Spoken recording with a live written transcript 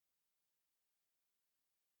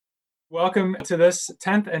Welcome to this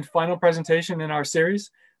 10th and final presentation in our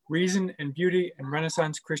series, Reason and Beauty in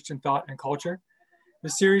Renaissance Christian Thought and Culture.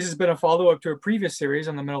 This series has been a follow-up to a previous series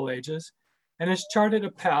on the Middle Ages and has charted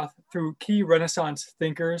a path through key Renaissance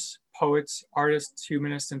thinkers, poets, artists,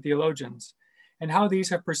 humanists, and theologians, and how these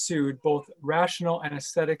have pursued both rational and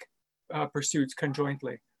aesthetic pursuits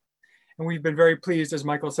conjointly. And we've been very pleased, as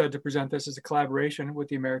Michael said, to present this as a collaboration with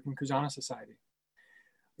the American Cusanus Society.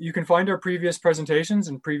 You can find our previous presentations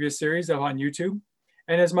and previous series on YouTube.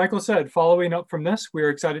 And as Michael said, following up from this, we are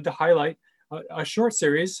excited to highlight a short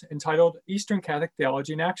series entitled Eastern Catholic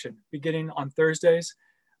Theology in Action, beginning on Thursdays,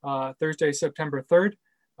 September 3rd,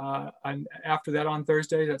 and after that on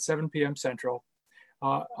Thursdays at 7 p.m. Central.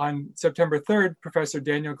 On September 3rd, Professor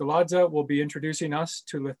Daniel Galadza will be introducing us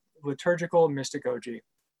to liturgical mystagogy.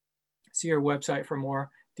 See our website for more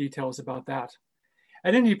details about that.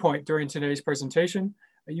 At any point during today's presentation,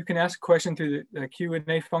 you can ask a question through the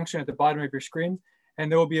Q&A function at the bottom of your screen, and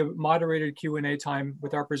there will be a moderated Q&A time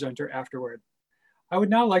with our presenter afterward. I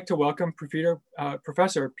would now like to welcome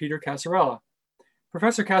Professor Peter Casarella.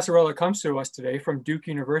 Professor Casarella comes to us today from Duke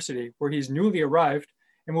University, where he's newly arrived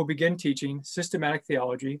and will begin teaching systematic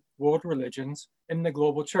theology, world religions, and the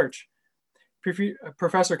global church.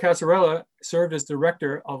 Professor Casarella served as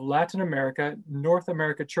director of Latin America, North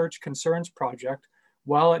America Church Concerns Project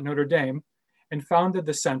while at Notre Dame, and founded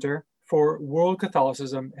the Center for World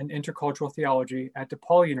Catholicism and Intercultural Theology at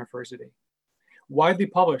DePaul University. Widely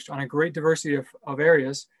published on a great diversity of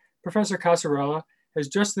areas, Professor Casarella has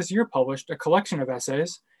just this year published a collection of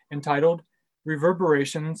essays entitled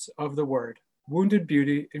Reverberations of the Word, Wounded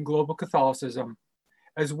Beauty in Global Catholicism,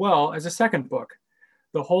 as well as a second book,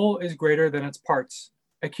 The Whole is Greater Than Its Parts,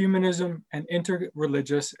 Ecumenism and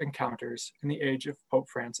Interreligious Encounters in the Age of Pope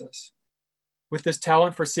Francis. With this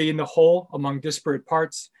talent for seeing the whole among disparate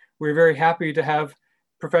parts, we're very happy to have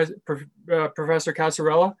Professor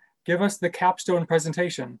Casarella give us the capstone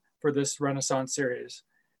presentation for this Renaissance series.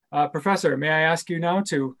 Professor, may I ask you now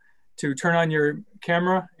to turn on your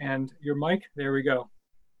camera and your mic? There we go.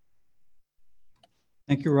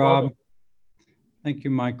 Thank you, Rob. Welcome. Thank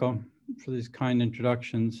you, Michael, for these kind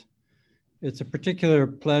introductions. It's a particular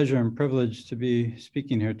pleasure and privilege to be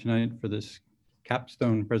speaking here tonight for this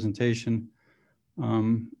capstone presentation.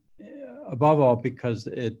 Above all, because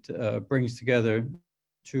it brings together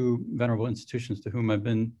two venerable institutions to whom I've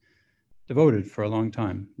been devoted for a long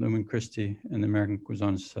time, Lumen Christi and the American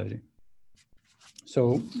Cusanus Society.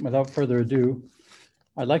 So without further ado,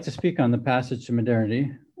 I'd like to speak on the passage to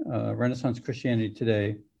modernity, Renaissance Christianity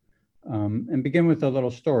today, and begin with a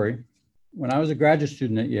little story. When I was a graduate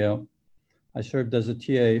student at Yale, I served as a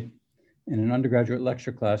TA in an undergraduate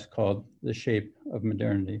lecture class called The Shape of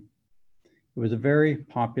Modernity. It was a very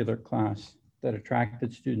popular class that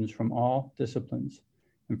attracted students from all disciplines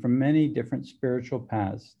and from many different spiritual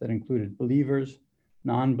paths that included believers,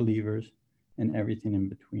 non-believers, and everything in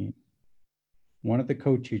between. One of the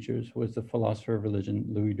co-teachers was the philosopher of religion,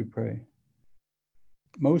 Louis Dupré.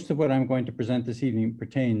 Most of what I'm going to present this evening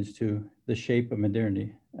pertains to the shape of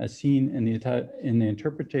modernity as seen in the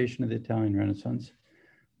interpretation of the Italian Renaissance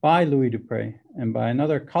by Louis Dupré and by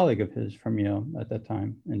another colleague of his from Yale at that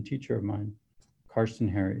time and teacher of mine, Karsten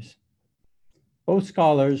Harries. Both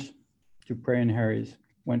scholars, Dupré and Harries,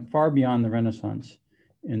 went far beyond the Renaissance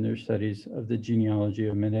in their studies of the genealogy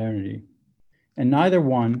of modernity, and neither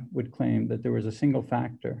one would claim that there was a single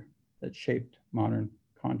factor that shaped modern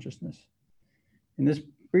consciousness. In this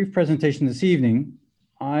brief presentation this evening,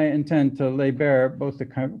 I intend to lay bare both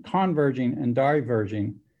the converging and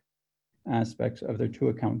diverging aspects of their two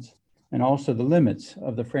accounts, and also the limits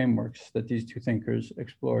of the frameworks that these two thinkers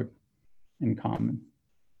explored in common.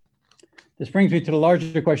 This brings me to the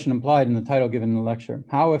larger question implied in the title given in the lecture.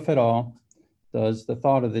 How, if at all, does the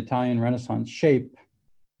thought of the Italian Renaissance shape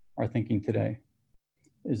our thinking today?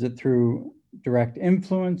 Is it through direct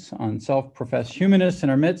influence on self-professed humanists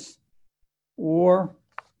in our midst, or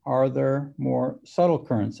are there more subtle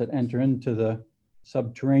currents that enter into the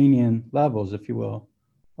subterranean levels, if you will,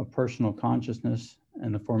 of personal consciousness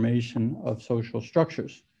and the formation of social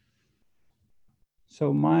structures?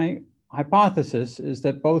 So my hypothesis is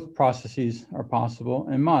that both processes are possible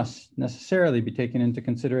and must necessarily be taken into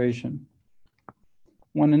consideration.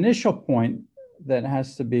 One initial point that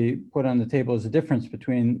has to be put on the table is the difference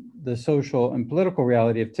between the social and political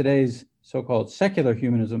reality of today's so-called secular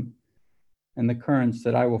humanism and the currents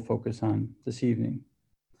that I will focus on this evening.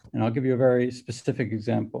 And I'll give you a very specific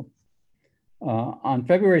example. On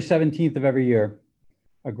February 17th of every year,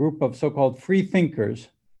 a group of so-called free thinkers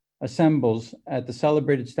assembles at the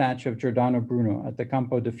celebrated statue of Giordano Bruno at the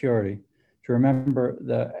Campo de' Fiori to to remember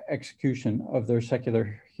the execution of their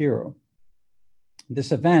secular hero.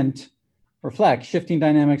 This event reflects shifting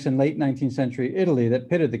dynamics in late 19th century Italy that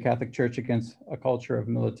pitted the Catholic Church against a culture of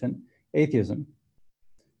militant atheism.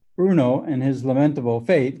 Bruno and his lamentable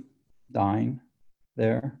fate, dying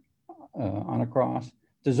there on a cross,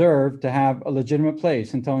 deserved to have a legitimate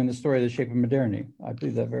place in telling the story of the shape of modernity. I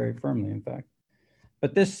believe that very firmly, in fact.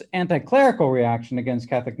 But this anti-clerical reaction against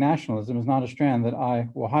Catholic nationalism is not a strand that I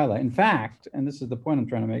will highlight. In fact, and this is the point I'm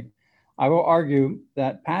trying to make, I will argue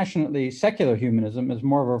that passionately secular humanism is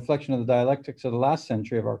more of a reflection of the dialectics of the last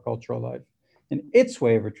century of our cultural life and its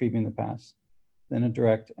way of retrieving the past than a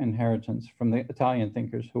direct inheritance from the Italian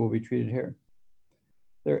thinkers who will be treated here.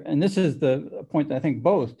 And this is the point that I think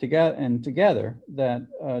both together that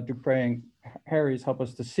Dupré and Harries help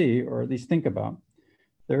us to see, or at least think about.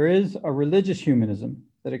 There is a religious humanism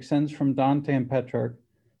that extends from Dante and Petrarch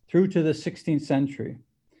through to the 16th century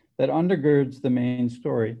that undergirds the main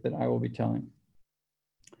story that I will be telling.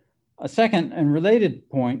 A second and related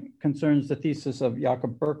point concerns the thesis of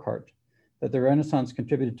Jakob Burckhardt, that the Renaissance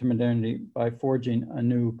contributed to modernity by forging a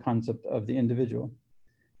new concept of the individual.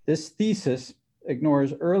 This thesis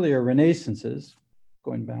ignores earlier renaissances,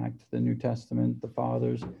 going back to the New Testament, the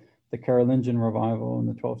Fathers, the Carolingian revival in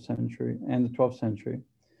the 12th century,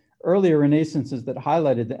 earlier renaissances that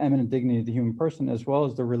highlighted the eminent dignity of the human person, as well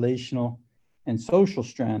as the relational and social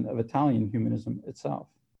strand of Italian humanism itself.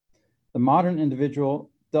 The modern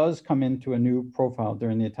individual does come into a new profile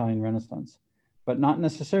during the Italian Renaissance, but not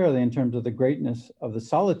necessarily in terms of the greatness of the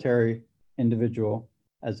solitary individual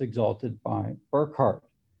as exalted by Burckhardt,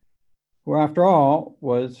 who after all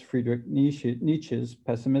was Friedrich Nietzsche's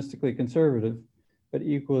pessimistically conservative, but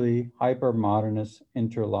equally hyper-modernist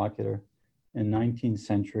interlocutor in 19th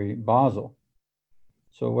century Basel.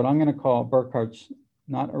 So what I'm going to call Burckhardt's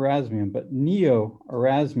not Erasmian, but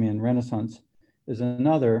neo-Erasmian Renaissance is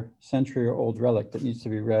another century-old relic that needs to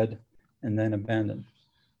be read and then abandoned.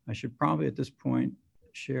 I should probably at this point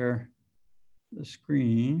share the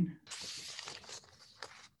screen.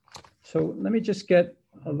 So let me just get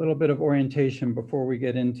a little bit of orientation before we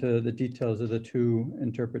get into the details of the two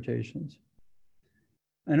interpretations.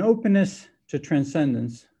 An openness to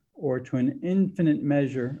transcendence, or to an infinite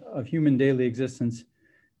measure of human daily existence,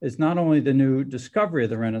 is not only the new discovery of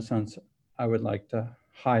the Renaissance I would like to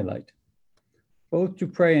highlight. Both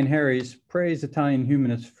Dupré and Harries praise Italian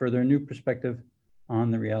humanists for their new perspective on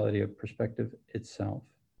the reality of perspective itself.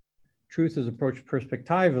 Truth is approached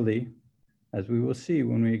perspectively, as we will see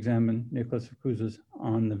when we examine Nicholas of Cusa's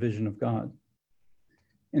On the Vision of God.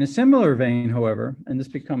 In a similar vein, however, and this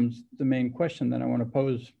becomes the main question that I want to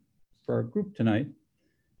pose for our group tonight,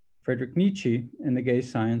 Friedrich Nietzsche in The Gay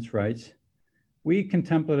Science writes, "We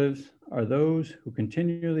contemplatives are those who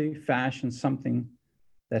continually fashion something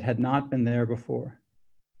that had not been there before.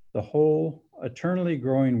 The whole eternally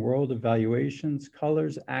growing world of valuations,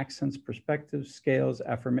 colors, accents, perspectives, scales,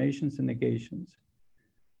 affirmations, and negations.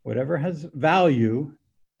 Whatever has value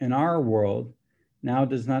in our world now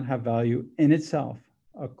does not have value in itself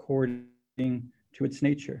according to its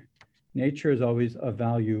nature. Nature is always a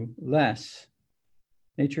value less.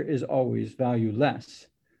 Nature is always value less,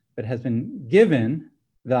 but has been given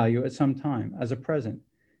value at some time as a present.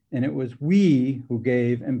 And it was we who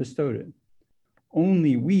gave and bestowed it.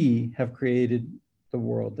 Only we have created the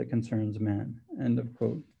world that concerns man." End of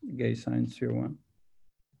quote, Gay Science Tier 1.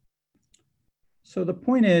 So the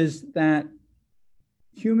point is that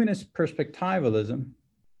humanist perspectivalism,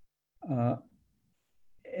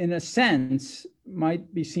 in a sense,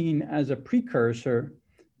 might be seen as a precursor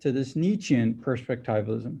to this Nietzschean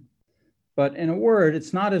perspectivalism. But in a word,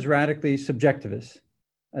 it's not as radically subjectivist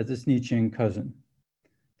as its Nietzschean cousin.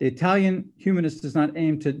 The Italian humanist does not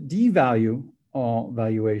aim to devalue all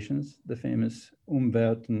valuations, the famous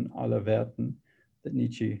Umwerten aller Werten that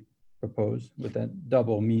Nietzsche proposed with that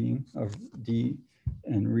double meaning of de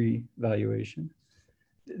and re-valuation.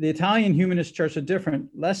 The Italian humanist charts a different,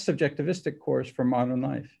 less subjectivistic course for modern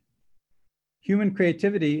life. Human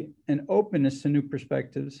creativity and openness to new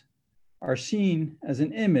perspectives are seen as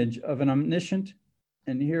an image of an omniscient,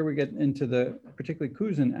 and here we get into the particularly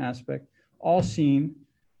Cusan aspect, all-seeing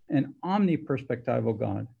and omniperspectival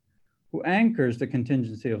God, who anchors the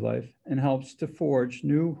contingency of life and helps to forge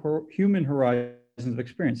new human horizons of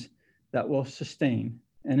experience that will sustain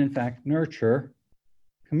and in fact nurture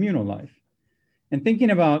communal life. And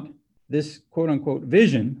thinking about this quote unquote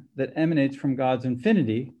vision that emanates from God's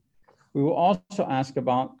infinity, we will also ask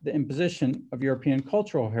about the imposition of European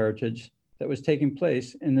cultural heritage that was taking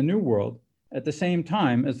place in the New World at the same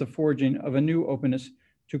time as the forging of a new openness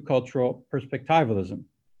to cultural perspectivalism.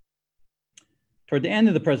 Toward the end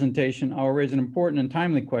of the presentation, I'll raise an important and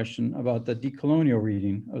timely question about the decolonial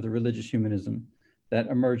reading of the religious humanism that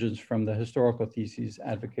emerges from the historical theses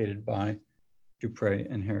advocated by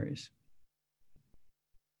Dupré and Harries.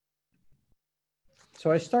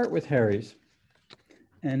 So I start with Harries,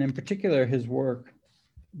 and in particular his work,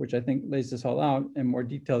 which I think lays this all out in more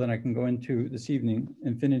detail than I can go into this evening,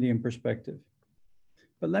 Infinity and Perspective.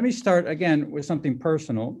 But let me start again with something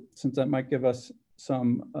personal, since that might give us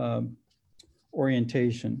some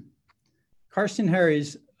orientation. Karsten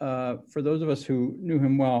Harries, for those of us who knew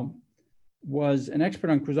him well, was an expert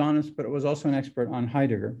on Cusanus, but was also an expert on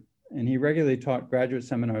Heidegger. And he regularly taught graduate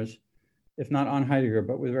seminars, if not on Heidegger,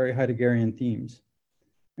 but with very Heideggerian themes.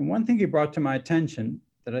 And one thing he brought to my attention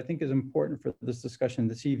that I think is important for this discussion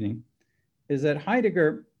this evening is that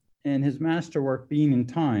Heidegger, in his masterwork, Being in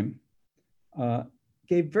Time,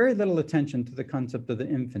 gave very little attention to the concept of the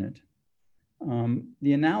infinite.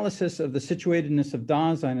 The analysis of the situatedness of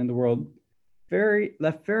Dasein in the world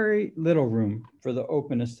left very little room for the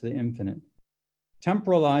openness to the infinite.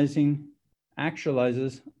 Temporalizing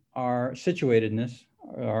actualizes our situatedness,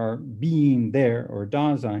 our being there, or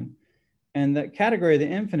Dasein, and the category of the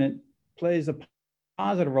infinite plays a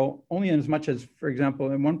positive role only in as much as, for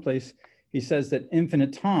example, in one place, he says that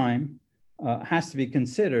infinite time has to be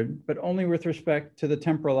considered, but only with respect to the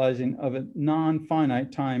temporalizing of a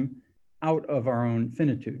non-finite time out of our own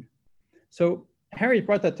finitude. So Harry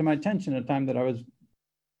brought that to my attention at a time that I was,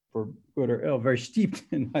 for good or ill, very steeped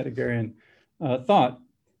in Heideggerian thought,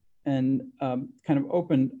 and kind of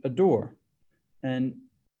opened a door. And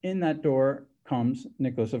in that door comes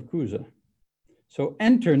Nicholas of Cusa. So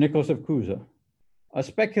enter Nicholas of Cusa, a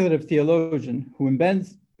speculative theologian who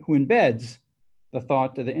embeds the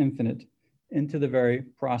thought of the infinite into the very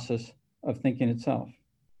process of thinking itself.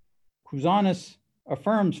 Cusanus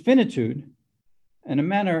affirms finitude in a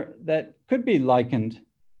manner that could be likened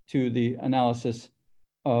to the analysis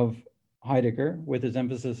of Heidegger, with his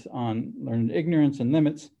emphasis on learned ignorance and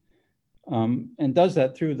limits, and does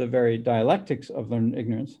that through the very dialectics of learned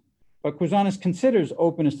ignorance. But Cusanus considers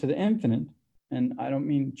openness to the infinite, and I don't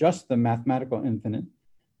mean just the mathematical infinite,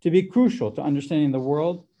 to be crucial to understanding the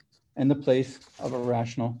world and the place of a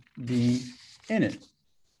rational being in it.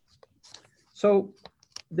 So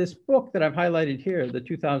this book that I've highlighted here, the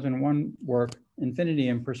 2001 work, Infinity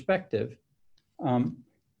and Perspective,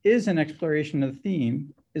 is an exploration of the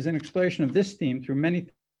theme, is an exploration of this theme through many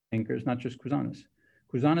thinkers, not just Cusanus.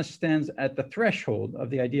 Cusanus stands at the threshold of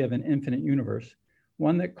the idea of an infinite universe,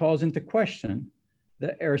 one that calls into question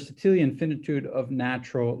the Aristotelian finitude of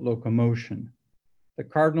natural locomotion. The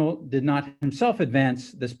cardinal did not himself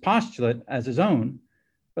advance this postulate as his own,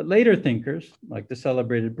 but later thinkers, like the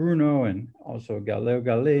celebrated Bruno and also Galileo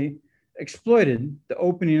Galilei, exploited the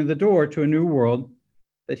opening of the door to a new world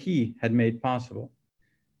that he had made possible.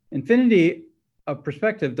 Infinity of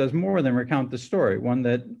Perspective does more than recount the story, one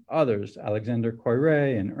that others, Alexander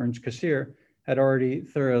Koyré and Ernst Cassirer, had already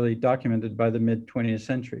thoroughly documented by the mid-20th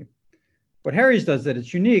century. What Harries does that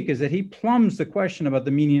it's unique is that he plumbs the question about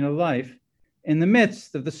the meaning of life in the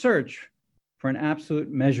midst of the search for an absolute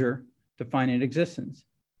measure to finite existence.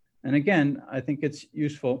 And again, I think it's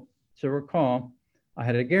useful to recall a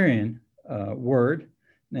Heideggerian word,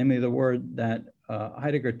 namely the word that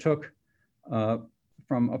Heidegger took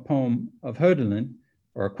from a poem of Hölderlin,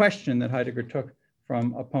 or a question that Heidegger took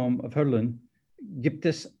from a poem of Hölderlin, Gibt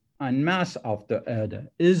es ein Maß auf der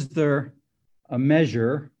Erde? Is there a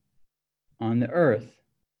measure on the earth?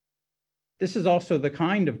 This is also the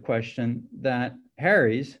kind of question that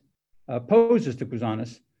Harries poses to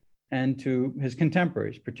Cusanus and to his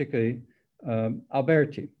contemporaries, particularly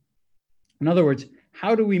Alberti. In other words,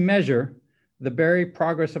 how do we measure the very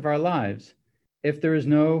progress of our lives if there is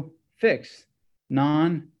no fixed,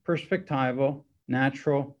 non-perspectival,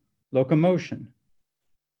 natural locomotion?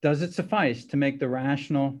 Does it suffice to make the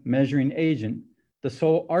rational measuring agent the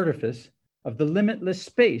sole artifice of the limitless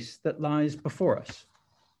space that lies before us?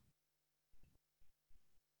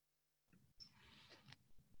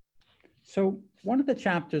 So one of the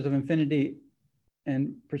chapters of Infinity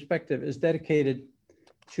and Perspective is dedicated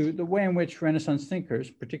to the way in which Renaissance thinkers,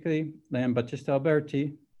 particularly Leon Battista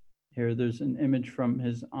Alberti, here there's an image from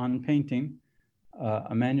his On Painting,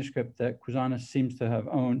 a manuscript that Cusanus seems to have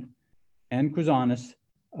owned, and Cusanus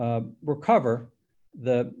recover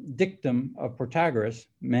the dictum of Protagoras,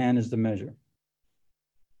 man is the measure.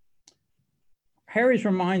 Harries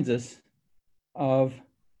reminds us of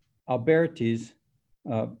Alberti's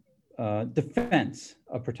defense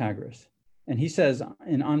of Protagoras. And he says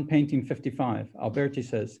in On Painting 55, Alberti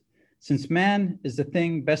says, since man is the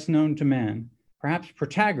thing best known to man, perhaps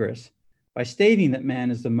Protagoras by stating that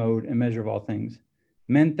man is the mode and measure of all things,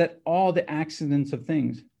 meant that all the accidents of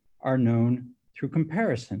things are known through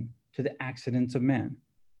comparison to the accidents of man.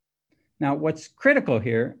 Now, what's critical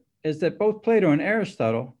here is that both Plato and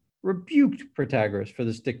Aristotle rebuked Protagoras for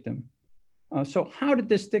this dictum. So how did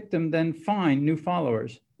this dictum then find new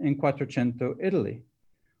followers in Quattrocento Italy?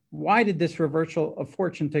 Why did this reversal of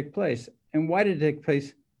fortune take place? And why did it take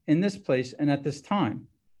place in this place and at this time?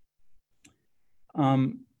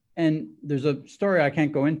 And there's a story I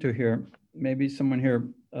can't go into here. Maybe someone here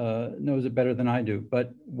knows it better than I do,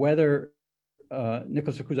 but whether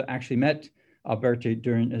Nicholas of Cusa actually met Alberti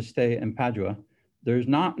during his stay in Padua, there's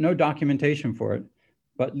no documentation for it,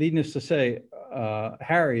 but needless to say,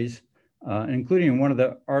 Harries, including in one of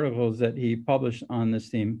the articles that he published on this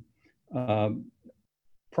theme,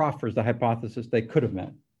 proffers the hypothesis they could have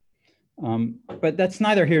met. But that's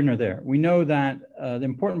neither here nor there. We know that the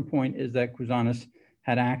important point is that Cusanus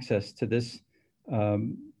had access to this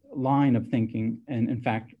line of thinking and in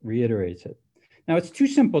fact reiterates it. Now, it's too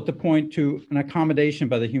simple to point to an accommodation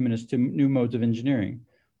by the humanists to new modes of engineering,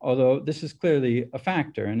 although this is clearly a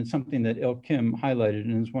factor, and it's something that Il Kim highlighted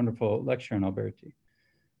in his wonderful lecture on Alberti.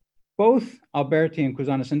 Both Alberti and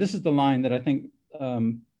Cusanus, and this is the line that I think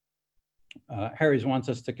Harries wants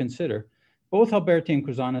us to consider, both Alberti and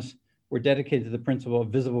Cusanus were dedicated to the principle of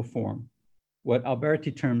visible form, what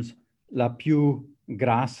Alberti terms la più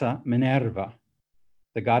grassa Minerva,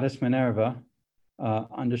 the goddess Minerva,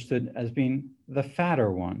 understood as being the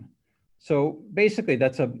fatter one. So basically,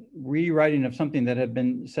 that's a rewriting of something that had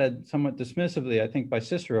been said somewhat dismissively, I think, by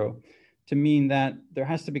Cicero, to mean that there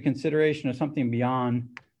has to be consideration of something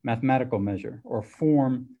beyond mathematical measure or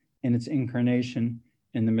form in its incarnation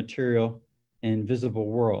in the material and visible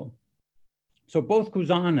world. So both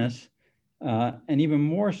Cusanus and even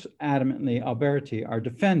more adamantly Alberti are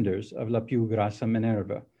defenders of la più grassa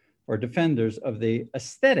Minerva, or defenders of the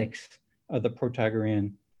aesthetics of the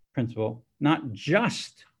Protagorean principle, not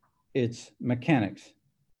just its mechanics.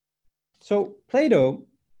 So Plato,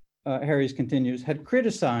 Harries continues, had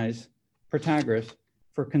criticized Protagoras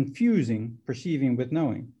for confusing perceiving with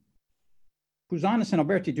knowing. Cusanus and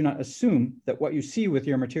Alberti do not assume that what you see with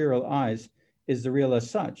your material eyes is the real as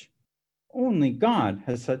such. Only God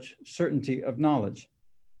has such certainty of knowledge.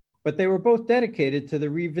 But they were both dedicated to the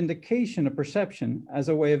revindication of perception as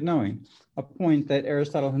a way of knowing, a point that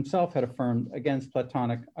Aristotle himself had affirmed against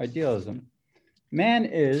Platonic idealism. Man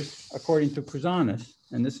is, according to Cusanus,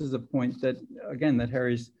 and this is a point that, again, that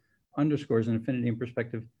Harries underscores in Infinity and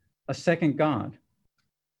Perspective, a second God.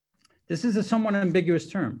 This is a somewhat ambiguous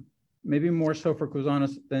term, maybe more so for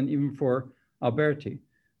Cusanus than even for Alberti.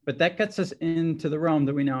 But that gets us into the realm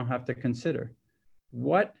that we now have to consider.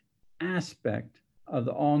 What aspect of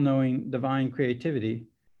the all-knowing divine creativity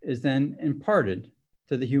is then imparted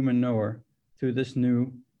to the human knower through this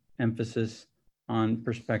new emphasis on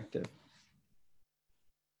perspective?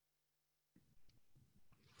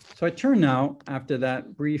 So I turn now, after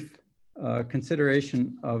that brief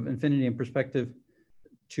consideration of Infinity and Perspective,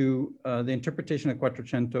 to the interpretation of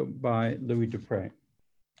Quattrocento by Louis Dupré.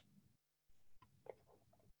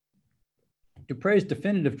 Dupré's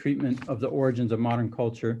definitive treatment of the origins of modern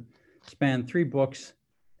culture spanned 3 books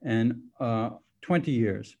and 20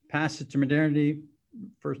 years. Passage to Modernity,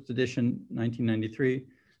 first edition, 1993,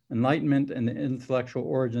 Enlightenment and the Intellectual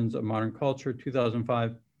Origins of Modern Culture,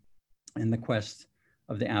 2005, and The Quest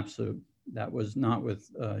of the Absolute. That was not with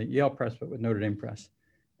Yale Press, but with Notre Dame Press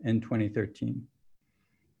in 2013.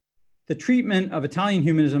 The treatment of Italian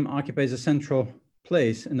humanism occupies a central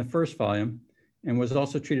place in the first volume and was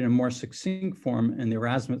also treated in a more succinct form in the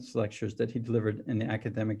Erasmus lectures that he delivered in the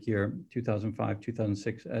academic year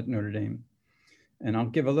 2005-2006 at Notre Dame. And I'll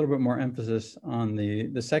give a little bit more emphasis on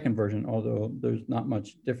the second version, although there's not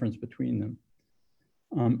much difference between them.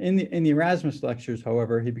 In the Erasmus lectures,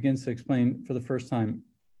 however, he begins to explain for the first time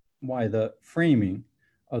why the framing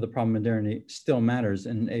of the problem of modernity still matters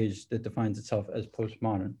in an age that defines itself as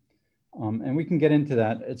postmodern. And we can get into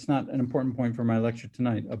that. It's not an important point for my lecture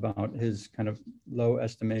tonight about his kind of low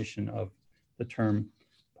estimation of the term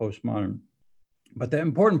postmodern. But the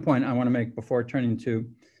important point I want to make before turning to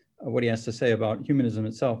what he has to say about humanism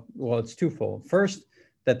itself, well, it's twofold. First,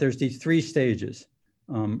 that there's these 3 stages,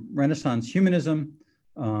 Renaissance humanism,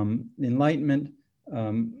 the Enlightenment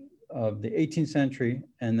of the 18th century,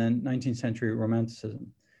 and then 19th century Romanticism.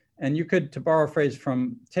 And you could, to borrow a phrase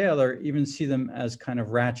from Taylor, even see them as kind of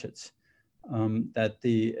ratchets. That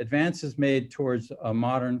the advances made towards a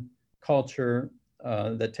modern culture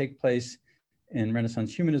that take place in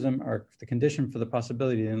Renaissance humanism are the condition for the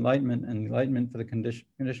possibility of Enlightenment, and Enlightenment for the condition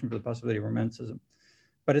for the possibility of Romanticism.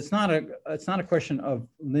 But it's not a question of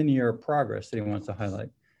linear progress that he wants to highlight.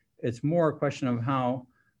 It's more a question of how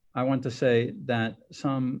I want to say that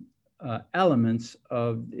some elements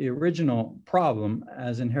of the original problem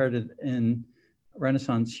as inherited in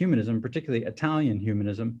Renaissance humanism, particularly Italian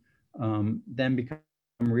humanism, then become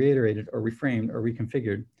reiterated or reframed or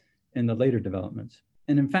reconfigured in the later developments.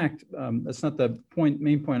 And in fact, that's not the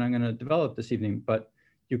main point I'm going to develop this evening, but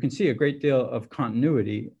you can see a great deal of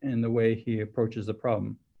continuity in the way he approaches the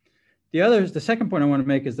problem. The second point I want to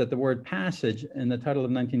make is that the word passage in the title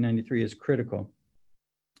of 1993 is critical.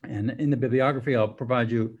 And in the bibliography, I'll provide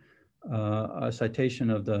you a citation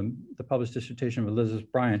of the published dissertation of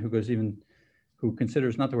Elizabeth Bryant, who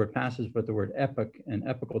considers not the word passage, but the word epoch and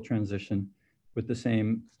epochal transition with the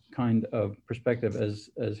same kind of perspective as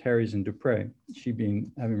Harries and Dupré, she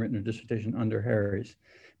having written her dissertation under Harries.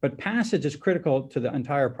 But passage is critical to the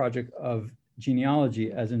entire project of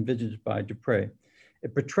genealogy as envisaged by Dupré.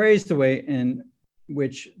 It portrays the way in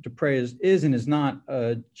which Dupré is and is not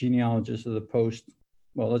a genealogist of the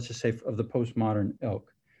let's just say of the postmodern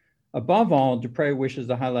ilk. Above all, Dupré wishes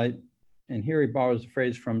to highlight, and here he borrows the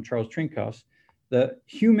phrase from Charles Trinkaus, the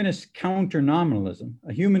humanist counter-nominalism,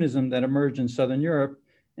 a humanism that emerged in Southern Europe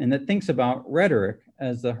and that thinks about rhetoric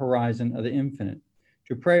as the horizon of the infinite.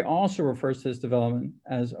 Dupré also refers to this development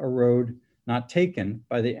as a road not taken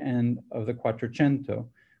by the end of the Quattrocento,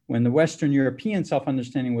 when the Western European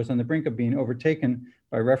self-understanding was on the brink of being overtaken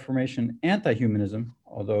by Reformation anti-humanism,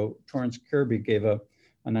 although Torrance Kirby gave a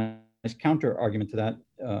nice counter-argument to that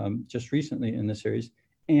just recently in the series,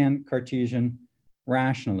 and Cartesian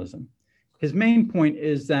rationalism. His main point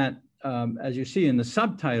is that, as you see in the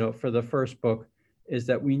subtitle for the first book, is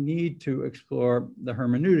that we need to explore the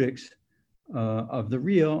hermeneutics of the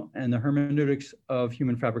real and the hermeneutics of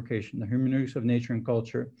human fabrication, the hermeneutics of nature and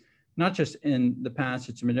culture, not just in the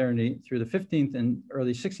passage to modernity through the 15th and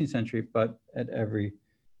early 16th century, but at every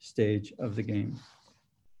stage of the game.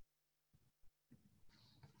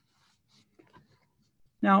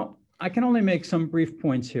 Now, I can only make some brief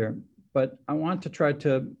points here, but I want to try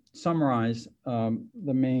to summarize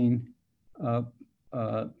the main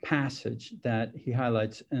passage that he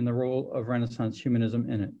highlights and the role of Renaissance humanism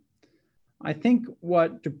in it. I think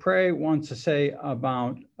what Dupré wants to say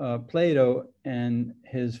about Plato and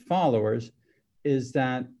his followers is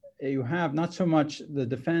that you have not so much the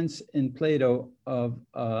defense in Plato of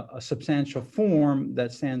a substantial form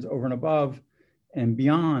that stands over and above and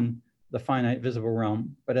beyond the finite visible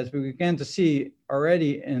realm, but as we begin to see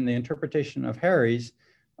already in the interpretation of Harries,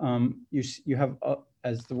 you have,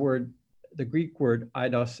 as the Greek word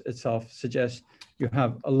eidos itself suggests, you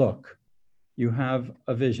have a look, you have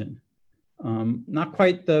a vision. Not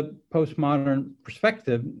quite the postmodern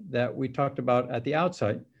perspective that we talked about at the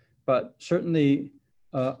outset, but certainly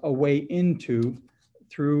a way into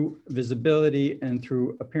through visibility and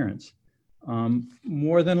through appearance.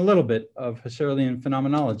 More than a little bit of Husserlian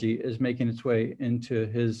phenomenology is making its way into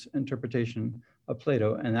his interpretation of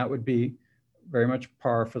Plato, and that would be very much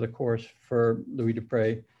par for the course for Louis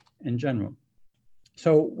Dupré in general.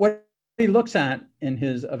 So what he looks at in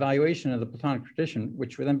his evaluation of the Platonic tradition,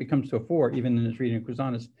 which then becomes to a fore even in his reading of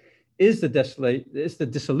Cusanus, is the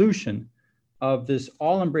dissolution of this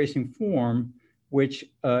all-embracing form, which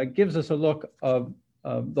gives us a look of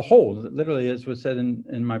the whole, literally as was said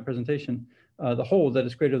in my presentation, the whole that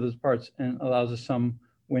is greater than its parts and allows us some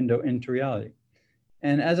window into reality.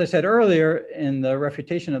 And as I said earlier, in the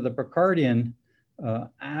refutation of the Burkhardtian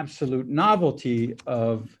absolute novelty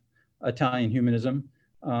of Italian humanism,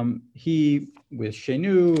 he, with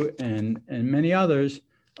Chenu and many others,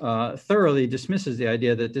 thoroughly dismisses the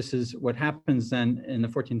idea that this is what happens then in the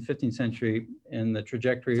 14th, 15th century in the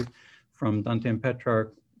trajectory from Dante and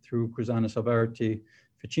Petrarch through Cusanus, Alberti,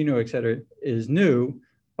 Ficino, et cetera, is new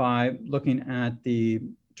by looking at the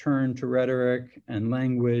turn to rhetoric and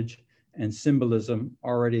language and symbolism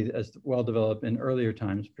already as well developed in earlier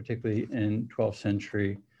times, particularly in 12th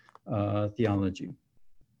century theology.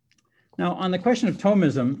 Now, on the question of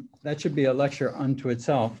Thomism, that should be a lecture unto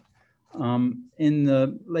itself. In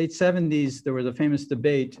the late 70s, there was a famous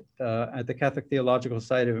debate at the Catholic Theological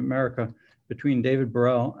Society of America between David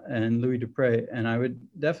Burrell and Louis Dupré, and I would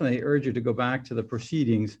definitely urge you to go back to the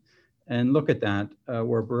proceedings and look at that,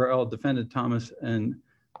 where Burrell defended Thomas and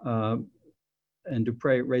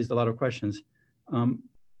Dupré raised a lot of questions.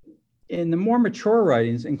 In the more mature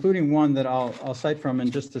writings, including one that I'll cite from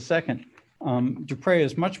in just a second, Dupré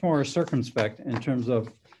is much more circumspect in terms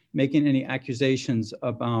of making any accusations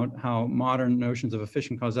about how modern notions of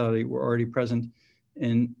efficient causality were already present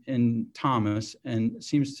in Thomas, and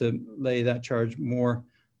seems to lay that charge more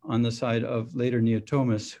on the side of later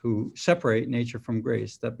neo-Thomists who separate nature from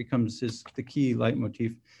grace. That becomes the key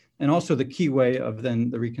leitmotif, and also the key way of then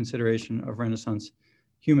the reconsideration of Renaissance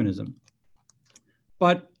humanism.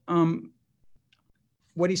 But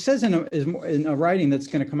what he says in a writing that's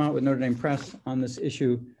going to come out with Notre Dame Press on this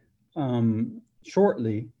issue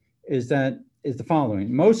shortly is the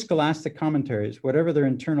following: most scholastic commentaries, whatever their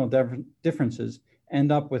internal differences,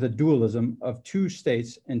 end up with a dualism of two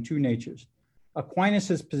states and two natures.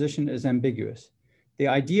 Aquinas's position is ambiguous. The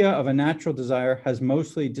idea of a natural desire has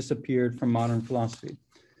mostly disappeared from modern philosophy.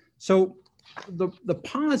 So the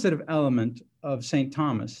positive element of St.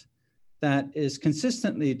 Thomas that is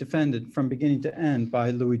consistently defended from beginning to end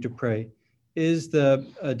by Louis Dupré is the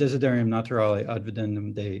desiderium naturale ad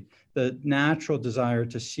videndum Dei, the natural desire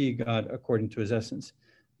to see God according to his essence.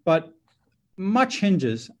 But much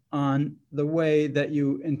hinges on the way that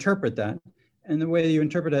you interpret that, and the way you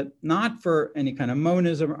interpret it not for any kind of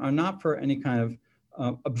monism or not for any kind of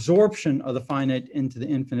absorption of the finite into the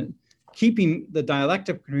infinite, keeping the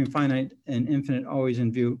dialectic between finite and infinite always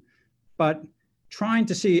in view, but trying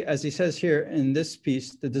to see, as he says here in this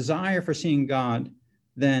piece, the desire for seeing God,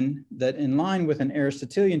 then that in line with an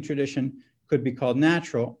Aristotelian tradition could be called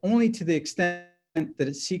natural, only to the extent that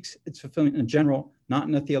it seeks its fulfillment in a general, not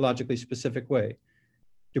in a theologically specific way.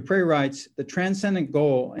 Dupré writes, the transcendent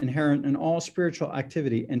goal inherent in all spiritual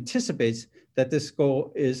activity anticipates that this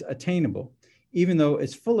goal is attainable, even though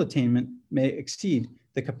its full attainment may exceed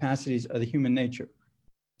the capacities of the human nature.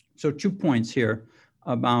 So 2 points here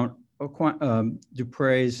about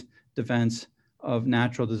Dupré's defense of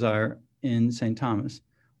natural desire in St. Thomas.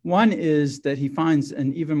 One is that he finds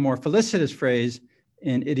an even more felicitous phrase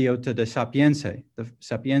in Idiota de Sapientiae, the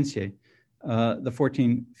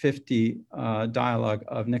 1450 dialogue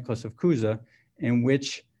of Nicholas of Cusa, in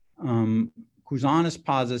which Cusanus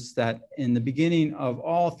posits that in the beginning of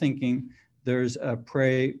all thinking, there's a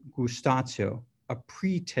pregustatio, a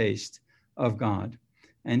pre-taste of God.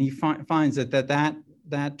 And he finds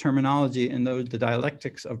that terminology in the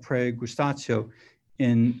dialectics of pregustatio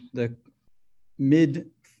in the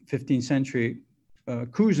mid-15th century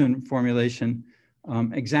Cusan formulation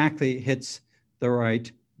exactly hits the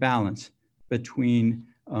right balance between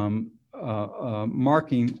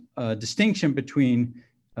marking a distinction between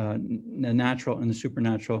the natural and the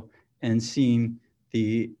supernatural, and seeing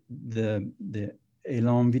the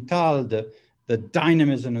élan vital, the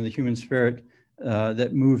dynamism of the human spirit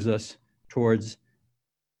that moves us towards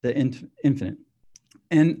the infinite.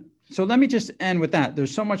 And so let me just end with that.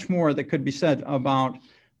 There's so much more that could be said about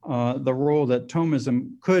the role that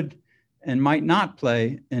Thomism could and might not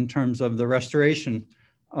play in terms of the restoration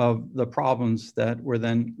of the problems that were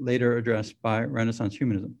then later addressed by Renaissance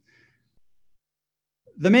humanism.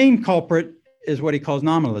 The main culprit is what he calls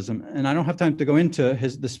nominalism. And I don't have time to go into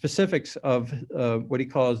the specifics of what he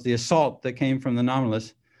calls the assault that came from the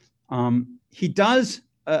nominalists. He does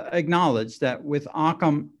acknowledge that with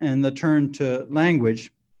Occam and the turn to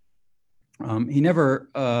language, he never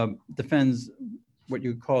defends what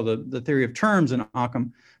you call the theory of terms in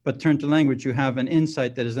Occam, but turn to language, you have an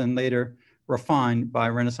insight that is then later refined by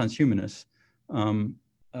Renaissance humanists.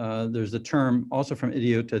 There's the term also from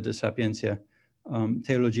Idiota de Sapientia,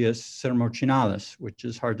 theologia sermocinalis, which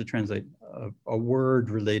is hard to translate, a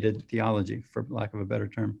word-related theology, for lack of a better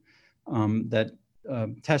term, that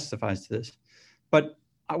testifies to this. But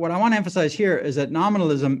what I want to emphasize here is that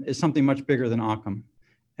nominalism is something much bigger than Occam.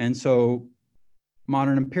 And so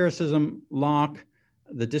modern empiricism, Locke,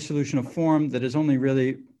 the dissolution of form that is only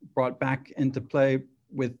really brought back into play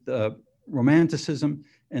with Romanticism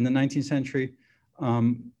in the 19th century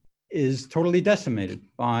is totally decimated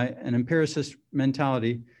by an empiricist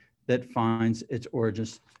mentality that finds its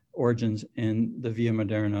origins in the via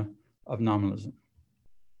moderna of nominalism.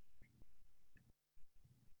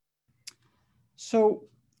 So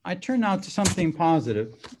I turn now to something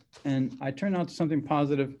positive, and I turn now to something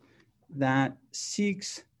positive that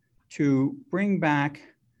seeks to bring back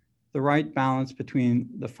the right balance between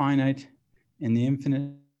the finite and the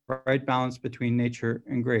infinite, right balance between nature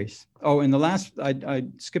and grace. Oh, and the last, I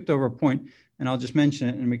skipped over a point, and I'll just mention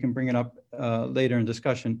it, and we can bring it up later in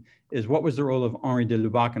discussion, is what was the role of Henri de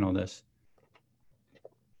Lubac in all this?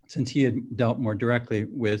 Since he had dealt more directly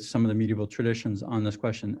with some of the medieval traditions on this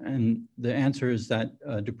question. And the answer is that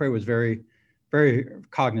Dupré was very, very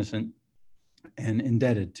cognizant and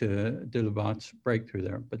indebted to de Lubac's breakthrough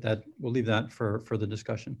there, but we'll leave that for further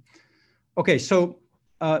discussion. Okay, so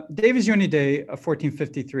De Visione Dei of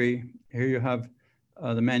 1453, here you have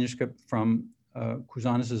the manuscript from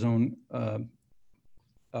Cusanus's own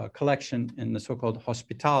collection in the so-called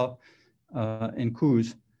Hospital in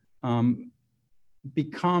Cuse.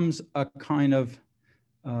 becomes a kind of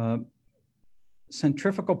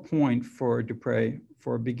centrifugal point for Dupré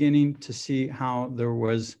for beginning to see how there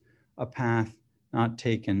was a path not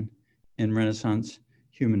taken in Renaissance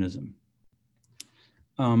humanism.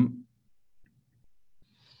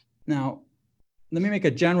 Now, let me make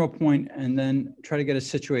a general point and then try to get us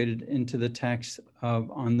situated into the text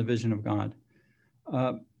on the vision of God.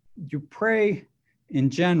 Dupré, in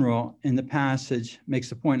general, in the passage, makes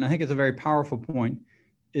the point, and I think it's a very powerful point,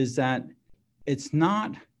 is that it's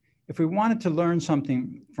not, if we wanted to learn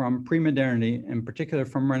something from pre-modernity, in particular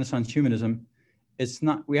from Renaissance humanism, it's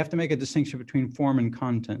not, we have to make a distinction between form and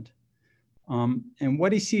content. And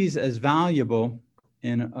what he sees as valuable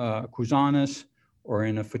in Cusanus or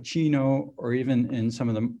in a Ficino or even in some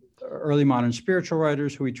of the early modern spiritual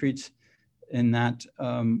writers who he treats in that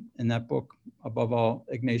book, above all,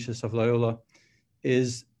 Ignatius of Loyola,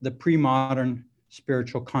 is the pre-modern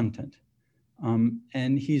spiritual content.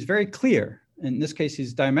 And he's very clear. In this case,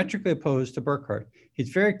 he's diametrically opposed to Burckhardt. He's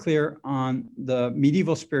very clear on the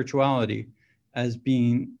medieval spirituality as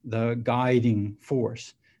being the guiding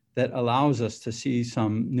force that allows us to see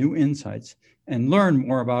some new insights and learn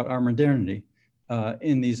more about our modernity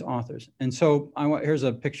in these authors. And so here's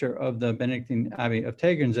a picture of the Benedictine Abbey of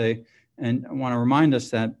Tegernsee, and I want to remind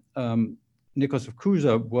us that Nicholas of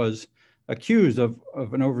Cusa was accused of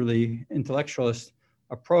an overly intellectualist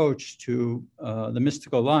approach to the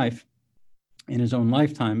mystical life in his own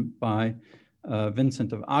lifetime by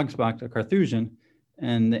Vincent of Augsbach, the Carthusian.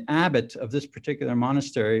 And the abbot of this particular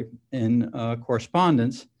monastery in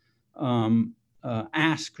correspondence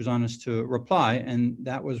asked Cusanus to reply, and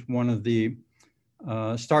that was one of the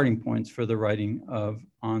starting points for the writing of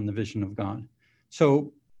On the Vision of God.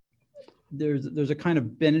 So there's a kind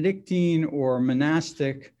of Benedictine or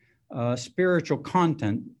monastic spiritual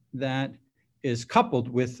content that is coupled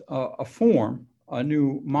with a form, a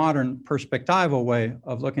new modern perspectival way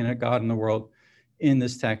of looking at God and the world in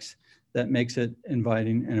this text that makes it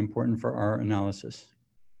inviting and important for our analysis.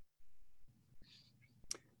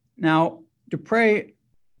 Now, Dupré,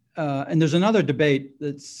 and there's another debate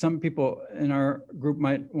that some people in our group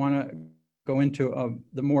might want to go into of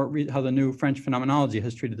how the new French phenomenology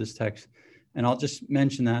has treated this text. And I'll just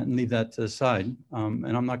mention that and leave that to the side.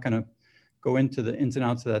 And I'm not going to go into the ins and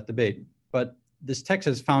outs of that debate. But this text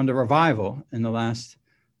has found a revival in the last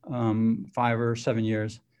 5 or 7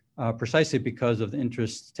 years, precisely because of the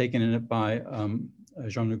interest taken in it by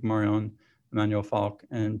Jean-Luc Marion, Emmanuel Falk,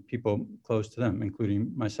 and people close to them,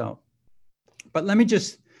 including myself. But let me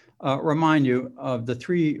just remind you of the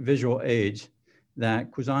 3 visual aids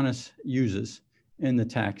that Cusanus uses in the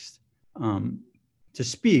text to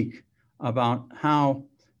speak about how,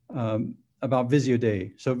 about visio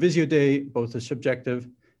Dei. So visio Dei, both a subjective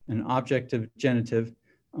and objective genitive,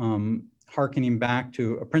 hearkening back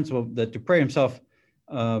to a principle that Dupré himself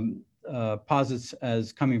posits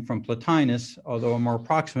as coming from Plotinus, although a more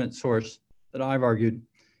approximate source that I've argued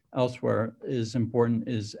elsewhere is important,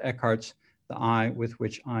 is Eckhart's "the eye with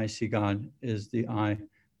which I see God is the eye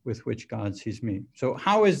with which God sees me." So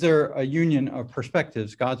how is there a union of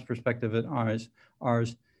perspectives, God's perspective and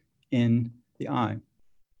ours in the eye?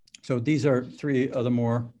 So these are 3 of the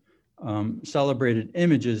more celebrated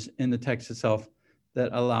images in the text itself that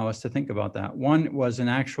allow us to think about that. One was an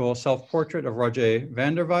actual self-portrait of Roger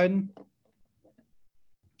van der Weyden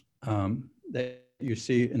that you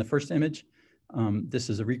see in the first image. This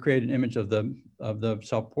is a recreated image of the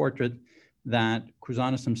self-portrait that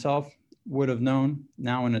Cusanus himself would have known,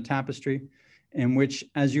 now in a tapestry, in which,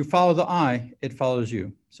 as you follow the eye, it follows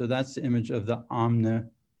you. So that's the image of the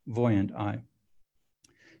omnivoyant eye.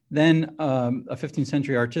 Then a 15th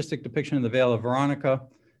century artistic depiction of the Veil of Veronica,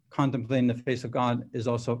 contemplating the face of God, is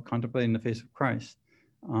also contemplating the face of Christ.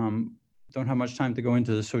 Don't have much time to go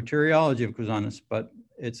into the soteriology of Cusanus, but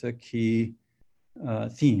it's a key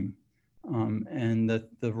theme. And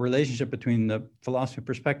the relationship between the philosophy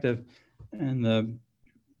perspective and the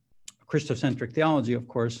Christocentric theology, of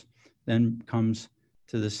course, then comes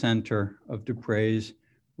to the center of Dupré's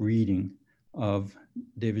reading of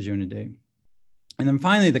De Visione Dei. And then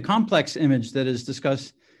finally, the complex image that is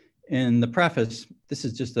discussed in the preface, this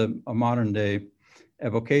is just a modern day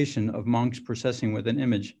evocation of monks processing with an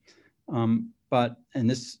image. And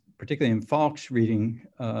this, particularly in Falk's reading,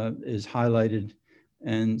 is highlighted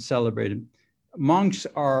and celebrated. Monks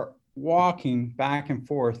are walking back and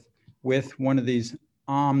forth with one of these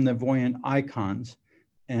omnivoyant icons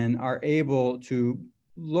and are able to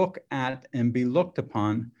look at and be looked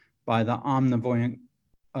upon by the omnivoyant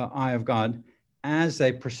eye of God as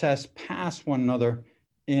they process past one another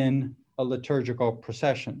in a liturgical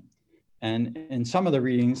procession. And in some of the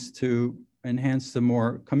readings, to enhance the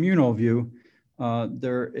more communal view,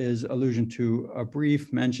 there is allusion to a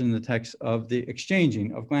brief mention in the text of the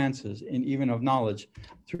exchanging of glances and even of knowledge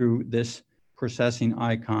through this processing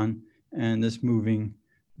icon and this moving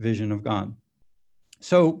vision of God.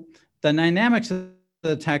 So the dynamics of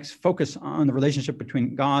the text focus on the relationship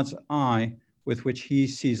between God's eye with which he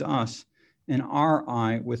sees us and our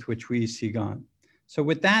eye with which we see God. So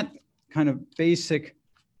with that kind of basic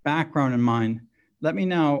background in mind, let me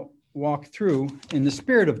now walk through in the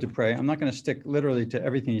spirit of Dupré. I'm not going to stick literally to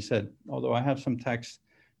everything he said, although I have some text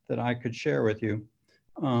that I could share with you.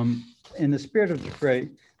 In the spirit of Dupré,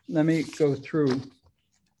 let me go through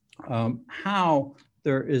how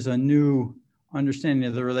there is a new understanding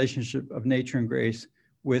of the relationship of nature and grace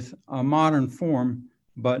with a modern form,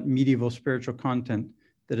 but medieval spiritual content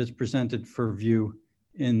that is presented for view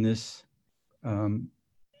in this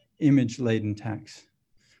image-laden text.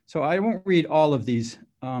 So I won't read all of these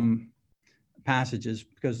passages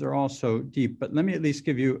because they're all so deep, but let me at least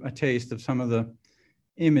give you a taste of some of the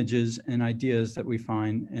images and ideas that we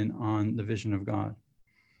find on the vision of God.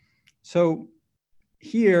 So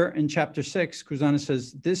here in chapter 6, Cusanus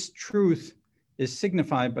says, this truth is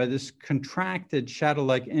signified by this contracted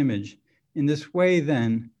shadow-like image. In this way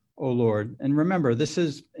then, O Lord, and remember, this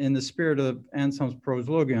is in the spirit of Anselm's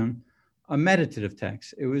Proslogion, a meditative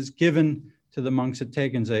text. It was given to the monks at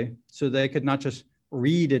Tegernsee so they could not just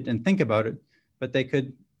read it and think about it, but they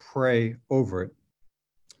could pray over it.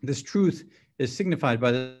 This truth is signified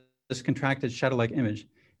by this contracted shadow-like image.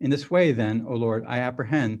 In this way then, O Lord, I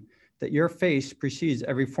apprehend that your face precedes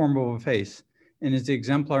every form of a face and is the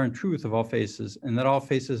exemplar and truth of all faces, and that all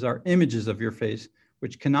faces are images of your face,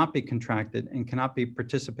 which cannot be contracted and cannot be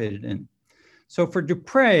participated in. So for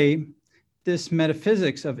Dupré, this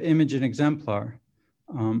metaphysics of image and exemplar,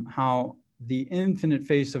 how the infinite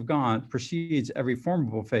face of God precedes every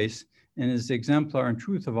formable face and is the exemplar and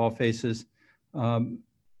truth of all faces,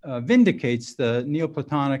 vindicates the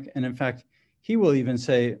Neoplatonic, and in fact, he will even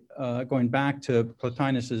say, going back to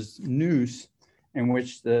Plotinus's nous, in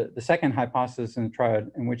which the second hypothesis in the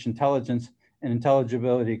triad, in which intelligence and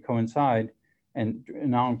intelligibility coincide, and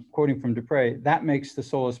now I'm quoting from Dupré, that makes the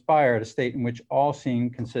soul aspire at a state in which all seeing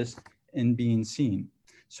consists in being seen.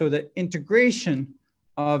 So the integration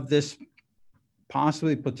of this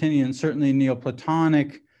possibly Plotinian, certainly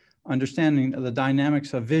Neoplatonic understanding of the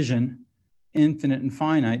dynamics of vision, infinite and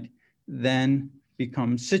finite, then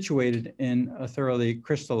becomes situated in a thoroughly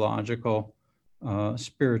Christological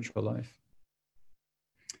spiritual life.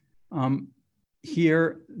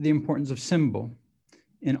 Here, the importance of symbol.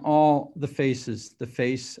 In all the faces, the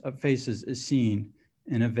face of faces is seen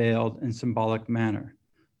in a veiled and symbolic manner.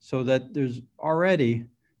 So that there's already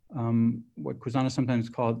what Cusanus sometimes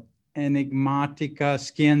called enigmatica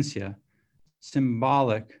scientia,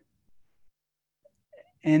 symbolic,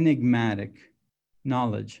 enigmatic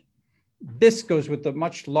knowledge. This goes with the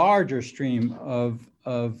much larger stream of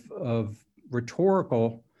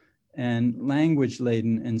rhetorical and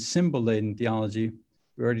language-laden and symbol-laden theology.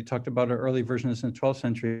 We already talked about an early version of this in the 12th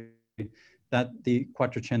century that the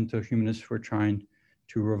Quattrocento humanists were trying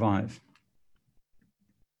to revive.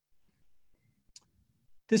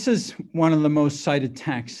 This is one of the most cited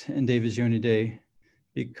texts in De Visione Dei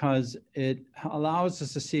because it allows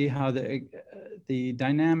us to see how the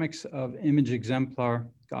dynamics of image exemplar,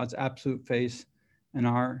 God's absolute face, and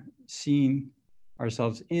our seeing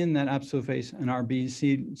ourselves in that absolute face and our being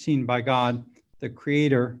seen by God, the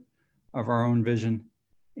creator of our own vision,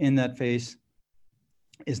 in that face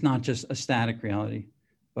is not just a static reality,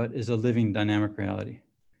 but is a living dynamic reality.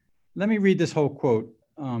 Let me read this whole quote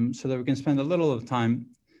so that we can spend a little of time.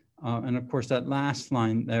 And of course, that last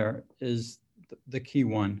line there is the key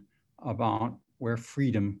one about where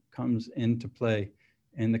freedom comes into play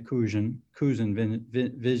in the Cusan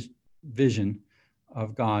vision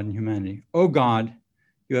of God and humanity. O God,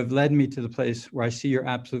 you have led me to the place where I see your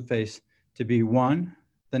absolute face to be one,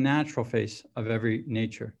 the natural face of every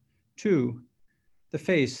nature. Two, the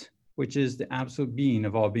face which is the absolute being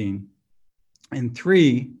of all being. And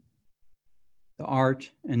three, the art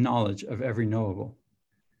and knowledge of every knowable.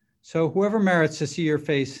 So whoever merits to see your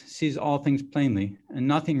face sees all things plainly, and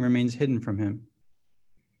nothing remains hidden from him.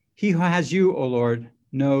 He who has you, O Lord,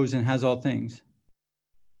 knows and has all things.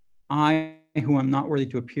 I, who am not worthy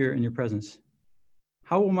to appear in your presence,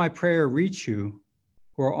 how will my prayer reach you,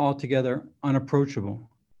 who are altogether unapproachable?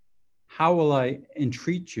 How will I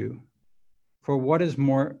entreat you? For what is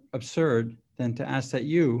more absurd than to ask that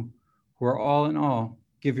you, who are all in all,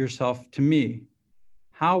 give yourself to me?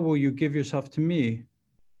 How will you give yourself to me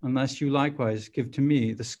unless you likewise give to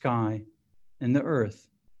me the sky and the earth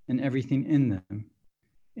and everything in them?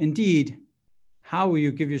 Indeed, how will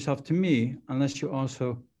you give yourself to me unless you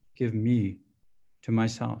also give me to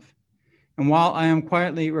myself? And while I am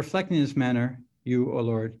quietly reflecting in this manner, you, O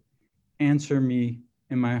Lord, answer me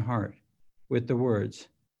in my heart with the words,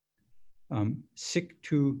 sic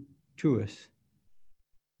tu tuus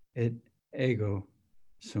et ego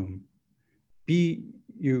sum. Be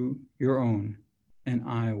you your own, and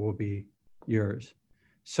I will be yours.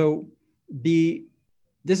 So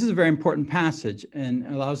this is a very important passage and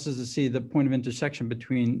allows us to see the point of intersection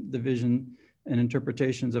between the vision and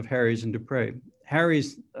interpretations of Harries and Dupré.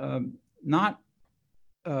 Harries not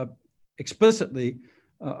explicitly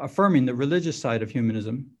affirming the religious side of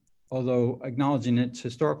humanism, although acknowledging its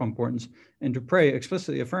historical importance, and Dupré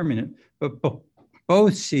explicitly affirming it, but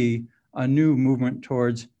both see a new movement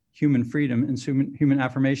towards human freedom and human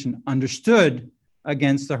affirmation understood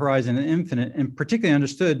against the horizon of the infinite, and particularly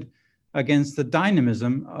understood against the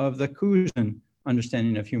dynamism of the Cusan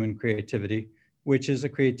understanding of human creativity, which is a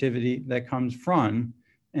creativity that comes from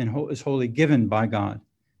and is wholly given by God.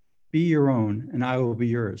 Be your own, and I will be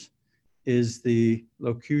yours, is the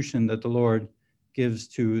locution that the Lord gives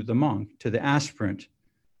to the monk, to the aspirant,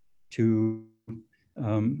 to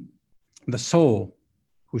the soul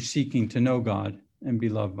who's seeking to know God and be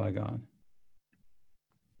loved by God.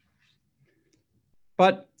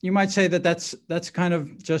 But you might say that that's kind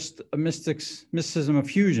of just a mysticism of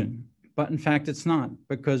fusion, but in fact it's not,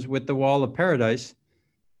 because with the wall of paradise,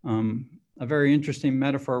 a very interesting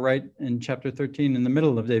metaphor right in chapter 13 in the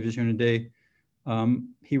middle of De Visione Dei,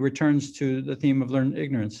 he returns to the theme of learned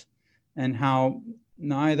ignorance and how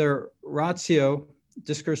neither ratio,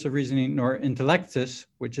 discursive reasoning, nor intellectus,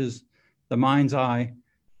 which is the mind's eye,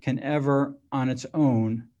 can ever on its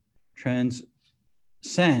own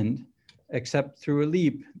transcend except through a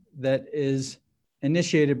leap that is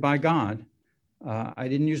initiated by God. I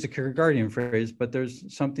didn't use the Kierkegaardian phrase, but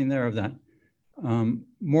there's something there of that.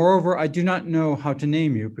 Moreover, I do not know how to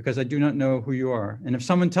name you because I do not know who you are. And if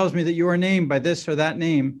someone tells me that you are named by this or that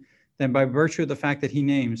name, then by virtue of the fact that he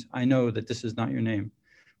names, I know that this is not your name.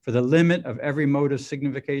 For the limit of every mode of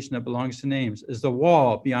signification that belongs to names is the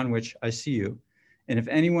wall beyond which I see you. And if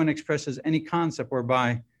anyone expresses any concept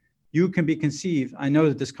whereby you can be conceived, I know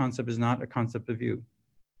that this concept is not a concept of you.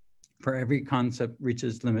 For every concept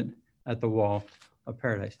reaches limit at the wall of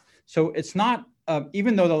paradise. So it's not,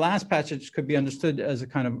 even though the last passage could be understood as a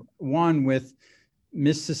kind of one with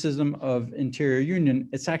mysticism of interior union,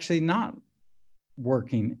 it's actually not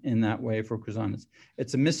working in that way for Cusanus.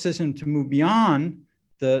 It's a mysticism to move beyond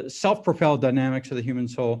the self-propelled dynamics of the human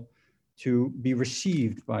soul to be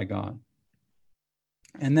received by God.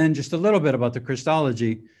 And then just a little bit about the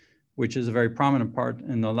Christology, which is a very prominent part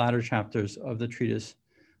in the latter chapters of the treatise.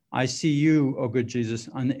 I see you, O good Jesus,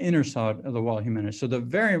 on the inner side of the wall of humanity. So the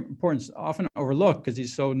very important, often overlooked because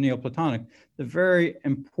he's so Neoplatonic, the very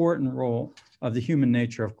important role of the human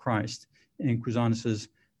nature of Christ in Cusanus's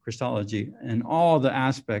Christology and all the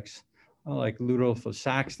aspects like Ludolf of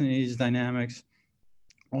Saxony's dynamics,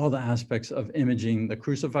 all the aspects of imaging the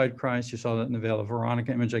crucified Christ, you saw that in the Veil of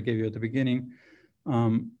Veronica image I gave you at the beginning,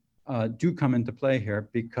 do come into play here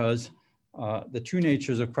because the two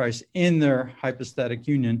natures of Christ in their hypostatic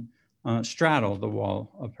union straddle the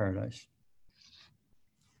wall of paradise.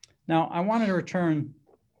 Now, I wanted to return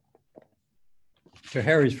to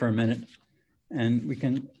Harries for a minute, and we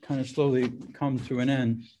can kind of slowly come to an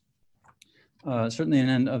end, certainly an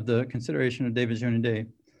end of the consideration of De Visione Dei.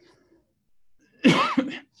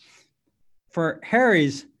 For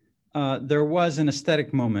Harries, there was an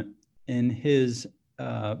aesthetic moment in his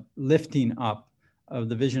lifting up of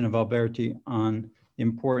the vision of Alberti on the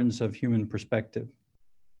importance of human perspective.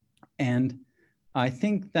 And I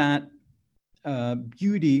think that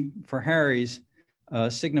beauty for Harries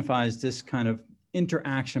signifies this kind of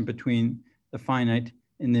interaction between the finite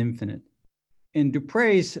and the infinite. In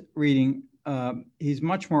Dupré's reading, he's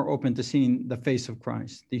much more open to seeing the face of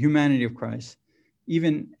Christ, the humanity of Christ,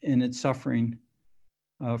 even in its suffering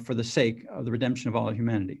for the sake of the redemption of all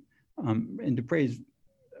humanity. In Dupré's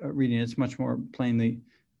reading, it's much more plainly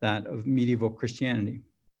that of medieval Christianity.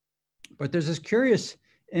 But there's this curious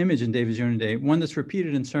image in De Visione Dei, one that's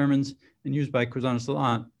repeated in sermons and used by Cusanus a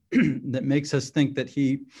lot, that makes us think that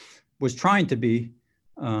he was trying to be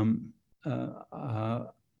a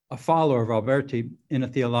follower of Alberti in a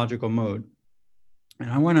theological mode. And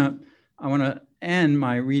I want to end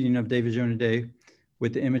my reading of De Visione Dei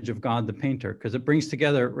with the image of God the painter, because it brings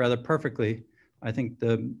together rather perfectly, I think,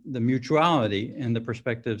 the mutuality and the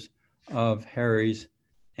perspectives of Harries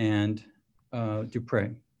and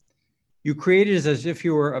Dupré. You created us as if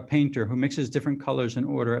you were a painter who mixes different colors in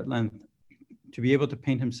order at length to be able to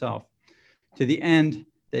paint himself, to the end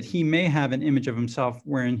that he may have an image of himself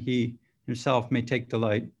wherein he himself may take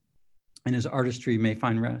delight, and his artistry may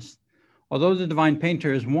find rest. Although the divine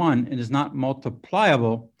painter is one and is not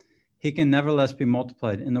multipliable, he can nevertheless be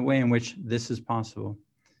multiplied in the way in which this is possible.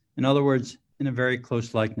 In other words, in a very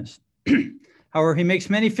close likeness. However, he makes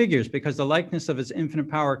many figures because the likeness of his infinite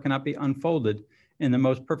power cannot be unfolded in the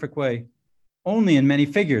most perfect way, only in many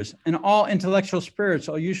figures, and all intellectual spirits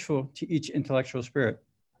are useful to each intellectual spirit.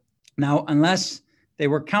 Now, unless they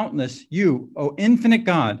were countless, you, O infinite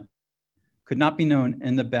God, could not be known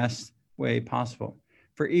in the best way possible.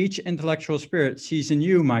 For each intellectual spirit sees in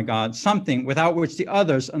you, my God, something without which the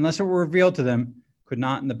others, unless it were revealed to them, could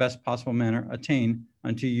not in the best possible manner attain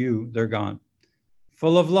unto you, their God.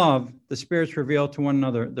 Full of love, the spirits reveal to one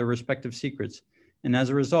another their respective secrets, and as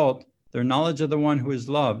a result, their knowledge of the one who is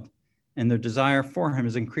loved and their desire for him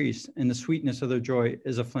is increased, and the sweetness of their joy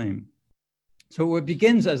is aflame. So what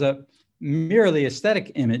begins as a merely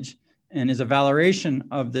aesthetic image and is a valorization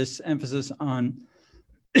of this emphasis on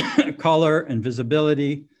color and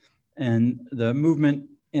visibility and the movement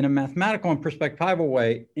in a mathematical and perspectival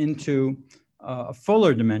way into a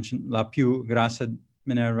fuller dimension, la più grassa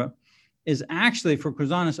Minerva, is actually for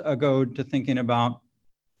Cusanus a goad to thinking about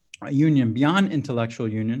a union beyond intellectual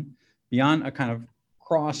union, beyond a kind of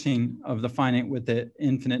crossing of the finite with the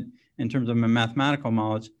infinite in terms of a mathematical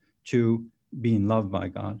knowledge to being loved by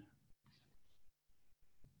God.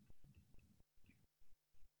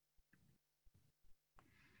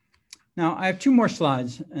 Now, I have two more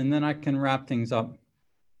slides, and then I can wrap things up.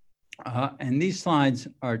 And these slides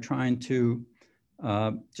are trying to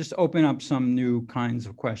just open up some new kinds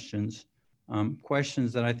of questions,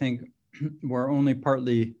 questions that I think were only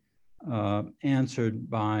partly answered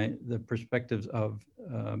by the perspectives of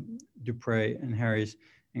Dupré and Harries,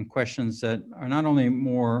 and questions that are not only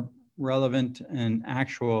more relevant and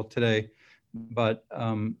actual today, but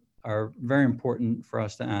are very important for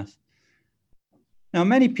us to ask. Now,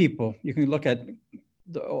 many people, you can look at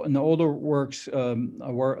in the older works,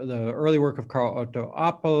 the early work of Carl Otto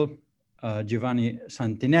Appel, Giovanni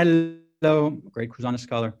Santinello, great Cusanus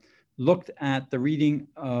scholar, looked at the reading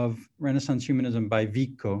of Renaissance humanism by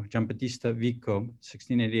Vico, Giambattista Vico,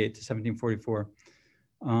 1688 to 1744.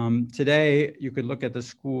 Today, you could look at the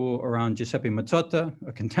school around Giuseppe Mazzotta,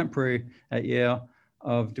 a contemporary at Yale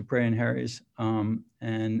of Dupré and Harries,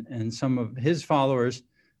 and some of his followers.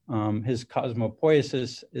 His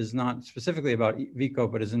Cosmopoiesis is not specifically about Vico,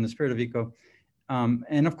 but is in the spirit of Vico.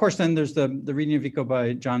 And of course, then there's the reading of Vico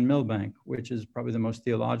by John Milbank, which is probably the most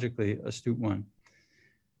theologically astute one.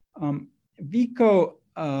 Vico,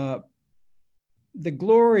 the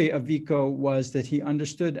glory of Vico was that he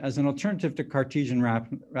understood as an alternative to Cartesian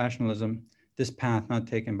rationalism, this path not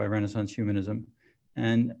taken by Renaissance humanism.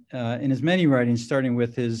 And in his many writings, starting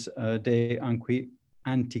with his De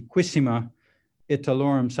Antiquissima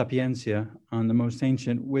Italorum Sapientia on the most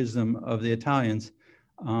ancient wisdom of the Italians,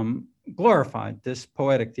 glorified this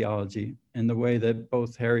poetic theology in the way that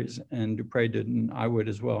both Harries and Dupré did, and I would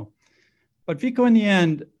as well. But Vico in the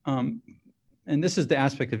end, and this is the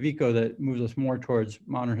aspect of Vico that moves us more towards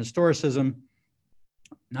modern historicism,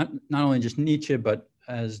 not only just Nietzsche, but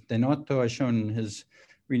as Denotto has shown in his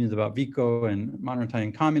readings about Vico and modern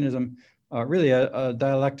Italian communism, really a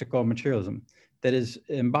dialectical materialism that is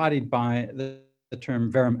embodied by the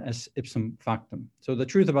term verum est ipsum factum. So the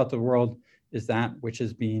truth about the world is that which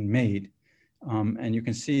is being made. And you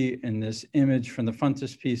can see in this image from the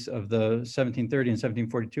frontispiece of the 1730 and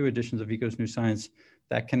 1742 editions of Vico's New Science,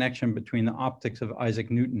 that connection between the optics of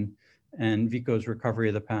Isaac Newton and Vico's Recovery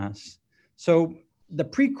of the Past. So the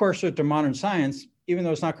precursor to modern science, even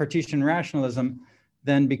though it's not Cartesian rationalism,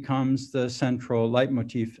 then becomes the central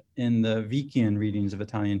leitmotif in the Vickian readings of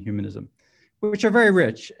Italian humanism, which are very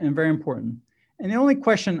rich and very important. And the only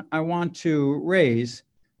question I want to raise,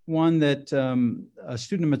 one that a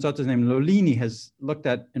student of Mazzotta's named Lolini has looked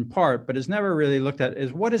at in part, but has never really looked at,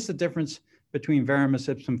 is what is the difference between verum est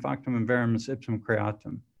ipsum factum and verum est ipsum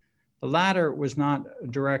creatum? The latter was not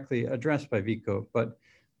directly addressed by Vico, but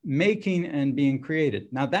making and being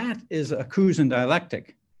created. Now that is a Cusan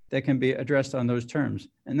dialectic that can be addressed on those terms.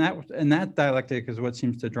 And that dialectic is what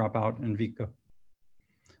seems to drop out in Vico.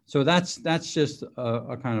 So that's just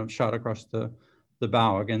a kind of shot across the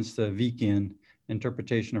bow against the Vickian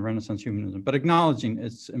interpretation of Renaissance humanism, but acknowledging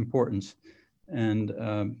its importance and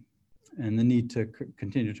the need to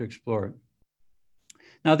continue to explore it.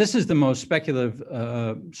 Now, this is the most speculative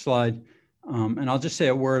slide, and I'll just say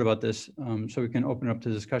a word about this so we can open up to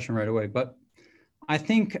discussion right away. But I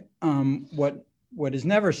think what is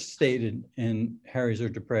never stated in Harries or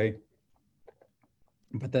Dupré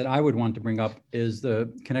but that I would want to bring up is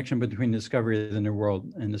the connection between the discovery of the New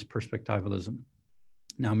World and this perspectivalism.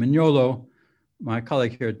 Now, Mignolo, my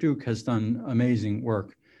colleague here at Duke, has done amazing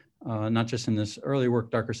work, not just in this early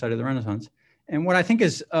work, Darker Side of the Renaissance. And what I think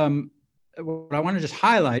is, what I want to just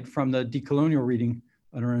highlight from the decolonial reading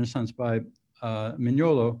of the Renaissance by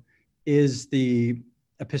Mignolo is the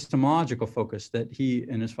epistemological focus that he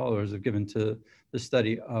and his followers have given to the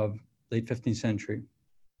study of late 15th century.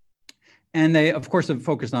 And they, of course, have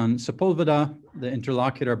focused on Sepulveda, the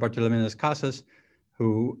interlocutor Bartolomé de las Casas,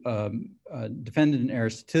 who defended an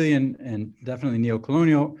Aristotelian and definitely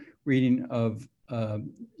neocolonial reading of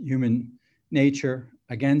human nature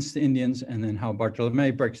against the Indians, and then how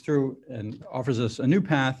Bartolomé breaks through and offers us a new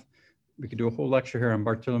path. We could do a whole lecture here on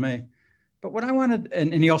Bartolomé. But what I wanted,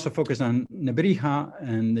 and he also focused on Nebrija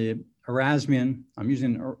and the Erasmian. I'm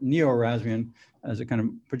using neo-Erasmian as a kind of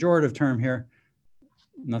pejorative term here.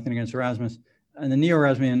 Nothing against Erasmus. And the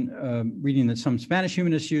neo-Erasmian reading that some Spanish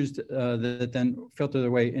humanists used that then filtered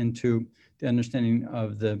their way into the understanding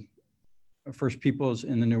of the first peoples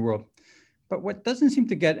in the New World. But what doesn't seem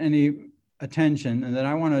to get any attention, and that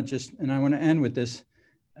I want to just, and I want to end with this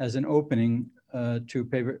as an opening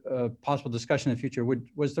to possible discussion in the future,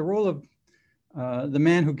 was the role of the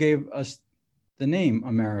man who gave us the name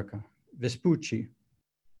America, Vespucci.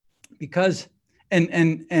 Because,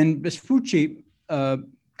 and Vespucci,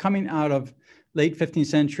 coming out of late 15th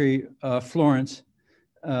century Florence,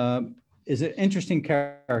 is an interesting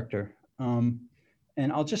character.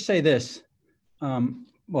 And I'll just say this.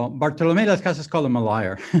 Well, Bartolomé de las Casas called him a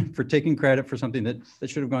liar for taking credit for something that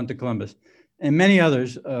should have gone to Columbus. And many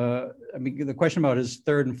others, I mean, the question about his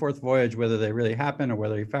third and fourth voyage, whether they really happened or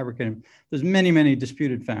whether he fabricated them, there's many, many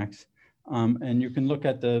disputed facts. And you can look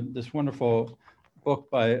at this wonderful book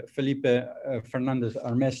by Felipe Fernandez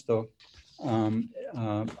Armesto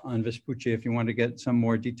on Vespucci if you want to get some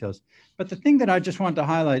more details. But the thing that I just want to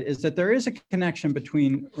highlight is that there is a connection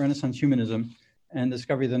between Renaissance humanism and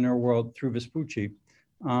discovery of the New World through Vespucci.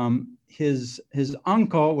 His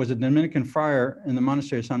uncle was a Dominican friar in the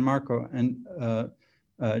monastery of San Marco, and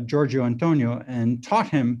Giorgio Antonio, and taught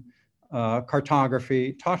him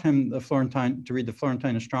cartography, taught him to read the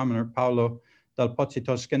Florentine astronomer Paolo dal Pozzi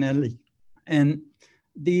Toscanelli. And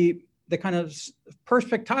the kind of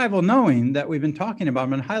perspectival knowing that we've been talking about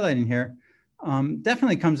and highlighting here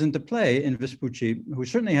definitely comes into play in Vespucci, who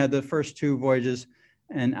certainly had the first two voyages,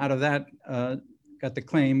 and out of that got the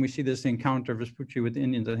claim. We see this encounter of Vespucci with the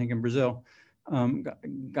Indians, I think in Brazil,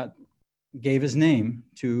 gave his name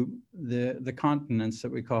to the continents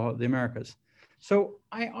that we call the Americas. So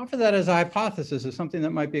I offer that as a hypothesis, as something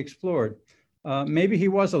that might be explored. Maybe he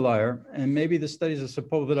was a liar, and maybe the studies of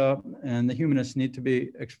Sepulveda and the humanists need to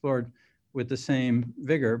be explored with the same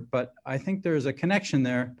vigor. But I think there's a connection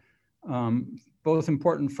there, both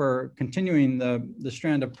important for continuing the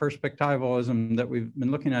strand of perspectivalism that we've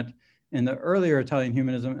been looking at in the earlier Italian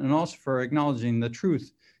humanism, and also for acknowledging the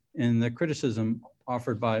truth in the criticism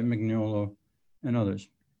offered by Mignolo and others.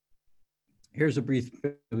 Here's a brief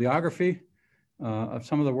bibliography of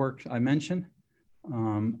some of the works I mentioned,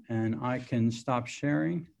 and I can stop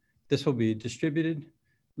sharing. This will be distributed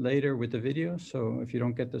later with the video, so if you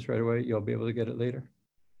don't get this right away, you'll be able to get it later.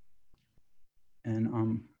 And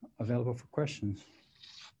I'm available for questions.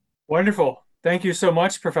 Wonderful. Thank you so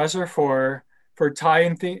much, Professor, for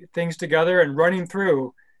tying things together and running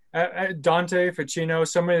through Dante, Ficino.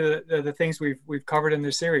 So many of the things we've covered in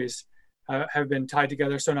this series have been tied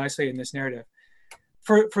together so nicely in this narrative.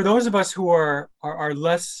 For those of us who are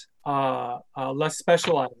less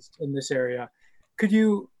specialized in this area, could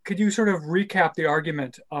you sort of recap the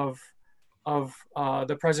argument of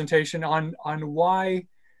the presentation on why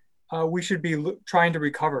we should be trying to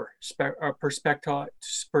recover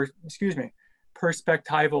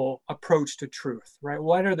perspectival approach to truth, right?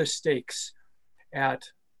 What are the stakes at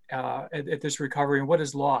this recovery, and what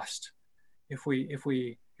is lost if we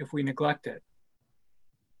neglect it?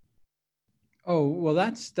 Oh, well,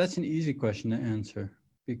 that's an easy question to answer,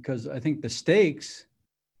 because I think the stakes,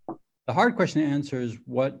 the hard question to answer is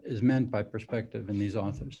what is meant by perspective in these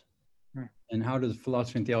authors, and how does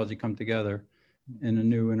philosophy and theology come together in a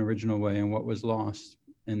new and original way, and what was lost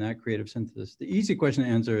in that creative synthesis. The easy question to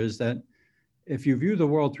answer is that if you view the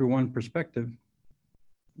world through one perspective,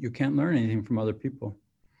 you can't learn anything from other people.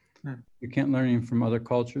 You can't learn anything from other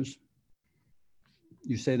cultures.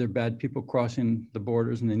 You say they're bad people crossing the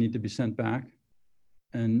borders and they need to be sent back.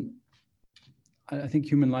 And I think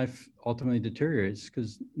human life ultimately deteriorates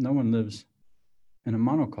because no one lives in a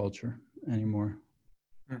monoculture anymore.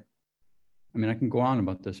 I mean, I can go on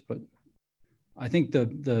about this, but I think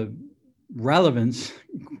the relevance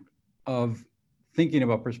of thinking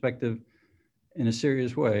about perspective in a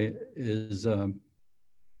serious way is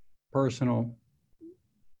personal,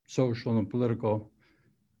 social, and political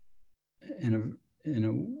in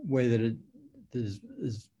a way that it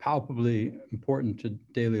is palpably important to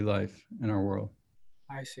daily life in our world.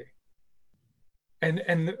 I see. And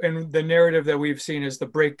the narrative that we've seen is the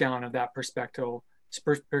breakdown of that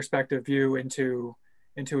perspective view into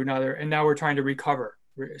another, and now we're trying to recover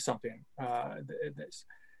something.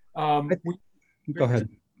 Go ahead.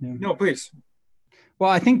 Yeah. No, please. Well,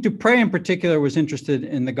 I think Dupré in particular was interested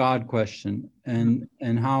in the God question and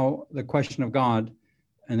how the question of God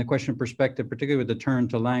and the question of perspective, particularly with the turn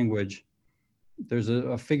to language. There's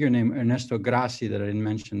a figure named Ernesto Grassi that I didn't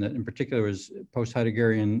mention that in particular was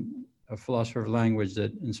post-Heideggerian, a philosopher of language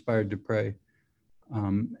that inspired Dupré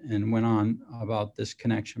and went on about this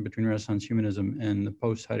connection between Renaissance humanism and the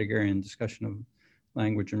post-Heideggerian discussion of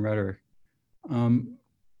language and rhetoric.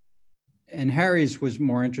 And Harries was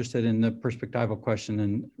more interested in the perspectival question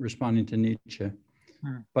and responding to Nietzsche.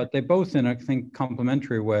 But they both, in I think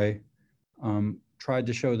complementary way, tried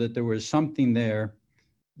to show that there was something there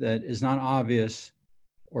that is not obvious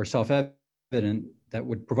or self-evident that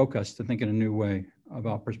would provoke us to think in a new way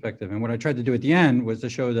about perspective. And what I tried to do at the end was to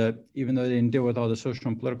show that even though they didn't deal with all the social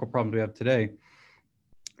and political problems we have today,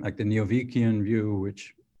 like the Neo-Vickian view,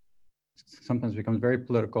 which sometimes becomes very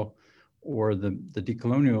political, or the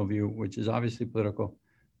decolonial view, which is obviously political,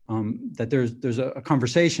 that there's a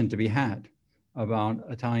conversation to be had about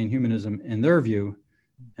Italian humanism in their view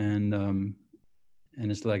and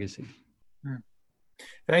its legacy.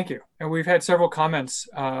 Thank you. And we've had several comments,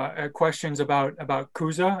 questions about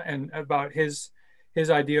Cusa and about his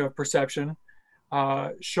idea of perception.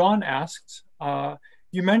 Sean asked,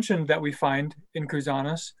 you mentioned that we find in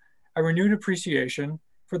Cusanus a renewed appreciation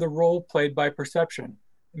for the role played by perception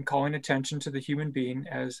in calling attention to the human being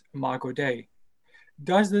as imago Dei.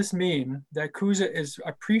 Does this mean that Cusa is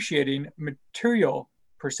appreciating material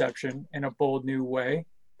perception in a bold new way?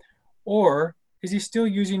 Or is he still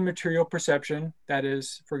using material perception, that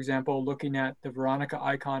is, for example, looking at the Veronica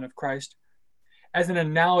icon of Christ, as an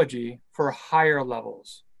analogy for higher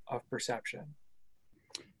levels of perception?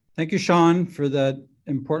 Thank you, Sean, for that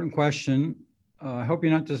important question. I hope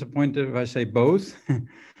you're not disappointed if I say both,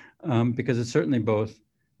 because it's certainly both.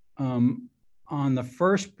 On the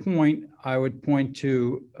first point, I would point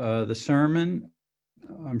to the sermon.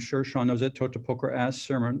 I'm sure Sean knows it, Tota Pulchra S,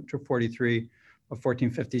 Sermon 243 of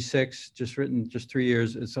 1456, just written just 3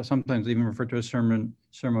 years. It's sometimes even referred to as Sermon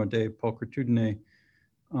Dei Pulchritudine,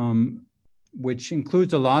 which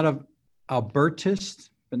includes a lot of Albertist,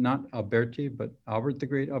 but not Alberti, but Albert the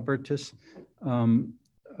Great Albertist,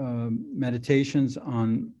 meditations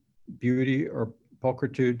on beauty or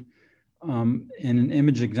pulchritude in an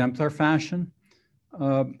image exemplar fashion.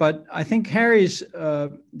 But I think Harries,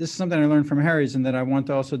 this is something I learned from Harries and that I want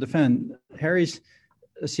to also defend. Harries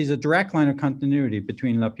sees a direct line of continuity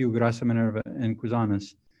between La più grassa Minerva and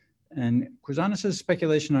Cusanus. And Cusanus's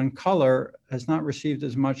speculation on color has not received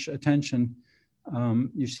as much attention.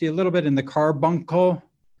 You see a little bit in the carbuncle.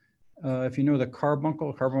 If you know the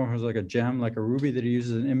carbuncle is like a gem, like a ruby that he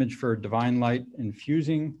uses an image for divine light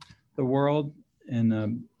infusing the world in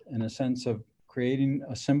a sense of creating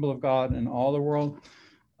a symbol of God in all the world.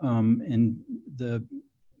 In the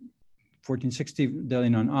 1460 Deli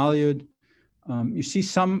non aliud, you see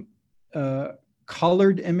some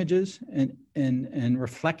colored images and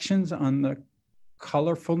reflections on the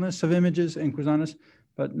colorfulness of images in Cusanus,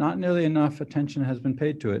 but not nearly enough attention has been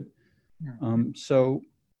paid to it. So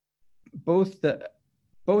both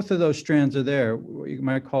of those strands are there, what you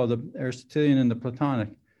might call the Aristotelian and the Platonic,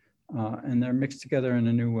 and they're mixed together in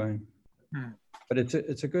a new way. But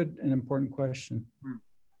it's a good and important question.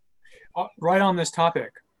 Right on this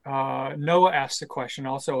topic, Noah asked a question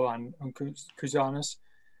also on Cusanus.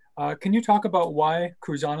 Can you talk about why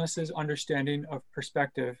Cusanus's understanding of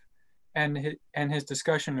perspective and his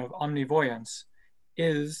discussion of omnivoyance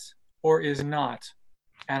is or is not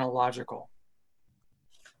analogical?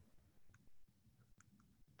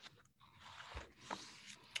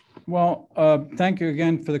 Well, thank you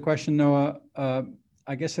again for the question, Noah.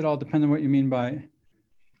 I guess it all depends on what you mean by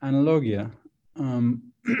analogia.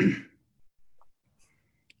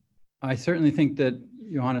 I certainly think that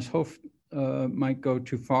Johannes Hof might go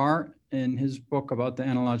too far in his book about the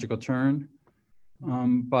analogical turn.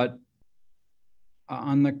 But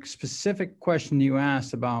on the specific question you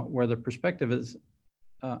asked about whether perspective is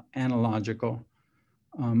analogical,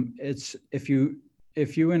 it's if you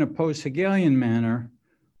in a post-Hegelian manner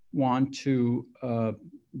want to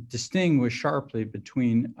distinguish sharply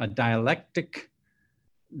between a dialectic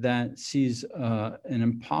that sees an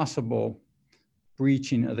impossible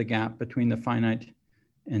breaching of the gap between the finite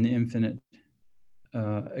and the infinite,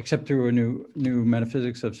 except through a new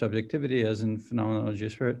metaphysics of subjectivity, as in phenomenology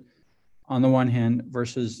of spirit, on the one hand,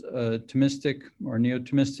 versus Thomistic or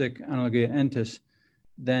neo-Thomistic analogia entis,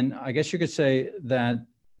 then I guess you could say that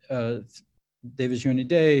De Visione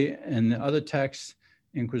Dei and the other texts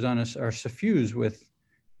in Cusanus are suffused with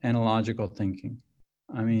analogical thinking.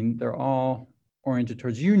 I mean, they're all oriented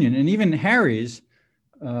towards union. And even Harries,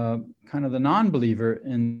 kind of the non-believer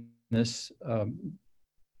in this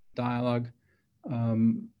dialogue,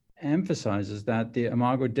 emphasizes that the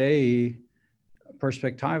Imago Dei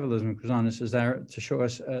perspectivalism of Cusanus is there to show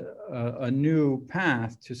us a new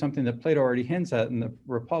path to something that Plato already hints at in the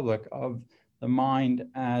Republic, of the mind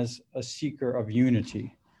as a seeker of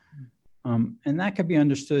unity. And that could be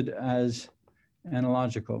understood as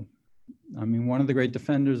analogical. I mean, one of the great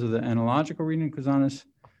defenders of the analogical reading of Cusanus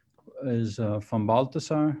is von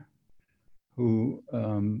Balthasar, who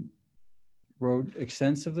wrote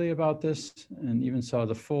extensively about this and even saw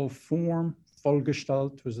the full form,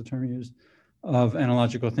 Vollgestalt was the term used, of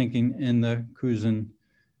analogical thinking in the Cusan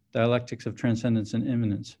dialectics of transcendence and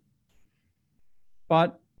immanence.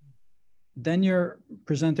 But then you're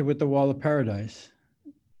presented with the wall of paradise,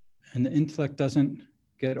 and the intellect doesn't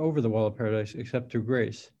get over the wall of paradise except through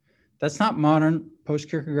grace. That's not modern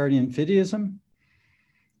post-Kierkegaardian fideism,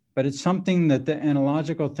 but it's something that the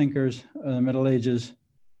analogical thinkers of the Middle Ages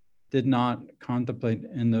did not contemplate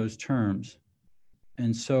in those terms.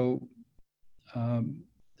 And so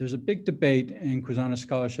there's a big debate in Cusanus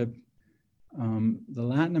scholarship. The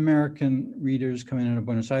Latin American readers coming out of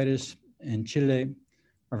Buenos Aires and Chile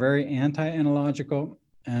are very anti-analogical,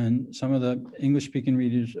 and some of the English-speaking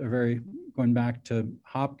readers are very, going back to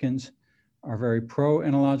Hopkins, are very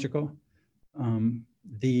pro-analogical.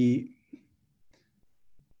 The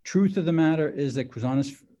truth of the matter is that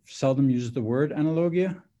Cusanus seldom uses the word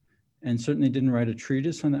analogia, and certainly didn't write a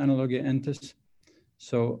treatise on the analogia entis.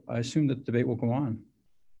 So I assume that the debate will go on.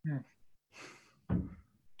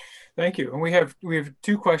 Thank you. And we have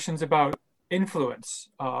two questions about influence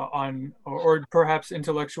on, or perhaps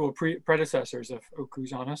intellectual predecessors of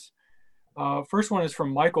Cusanus. First one is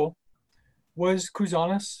from Michael. Was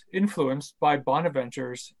Cusanus influenced by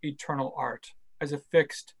Bonaventure's eternal art as a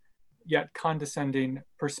fixed yet condescending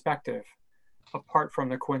perspective, apart from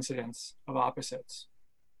the coincidence of opposites?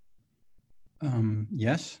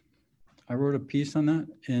 Yes, I wrote a piece on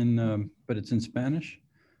that, but it's in Spanish.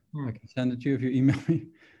 I can send it to you if you email me,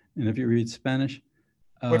 and if you read Spanish.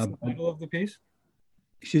 What's the title of the piece?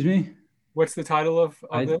 Excuse me? What's the title of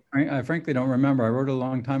it? I frankly don't remember. I wrote it a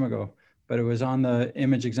long time ago, but it was on the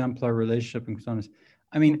image exemplar relationship in Cusanus.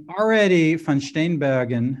 I mean, already von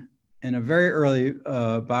Steenbergen, in a very early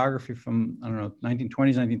biography from, I don't know,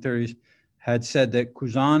 1920s, 1930s, had said that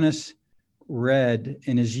Cusanus read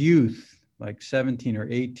in his youth, like 17 or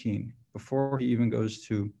 18, before he even goes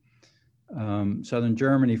to Southern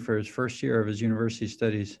Germany for his first year of his university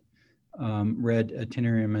studies, read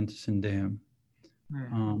Itinerarium Mentis in Deum.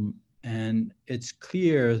 And it's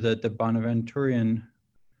clear that the Bonaventurian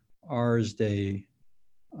Ars Dei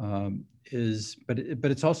is, but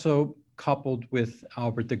it's also coupled with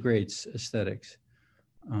Albert the Great's aesthetics,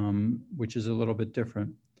 which is a little bit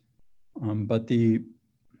different. But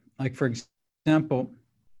like for example,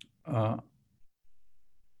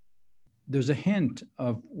 there's a hint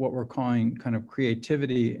of what we're calling kind of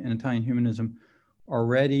creativity in Italian humanism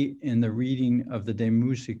already in the reading of the De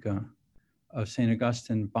Musica of St.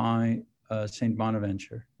 Augustine by St.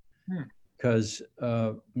 Bonaventure. Because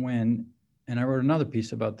and I wrote another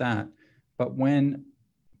piece about that, but when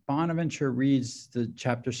Bonaventure reads the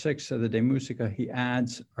chapter 6 of the De Musica, he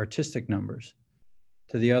adds artistic numbers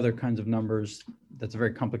to the other kinds of numbers. That's a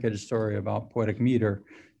very complicated story about poetic meter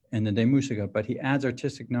in the De Musica, but he adds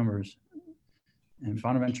artistic numbers. And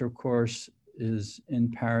Bonaventure, of course, is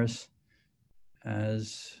in Paris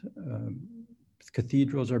as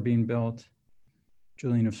cathedrals are being built.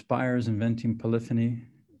 Julian of Spire is inventing polyphony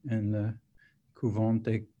in the Couvent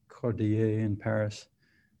des Cordeliers in Paris.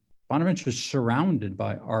 Bonaventure is surrounded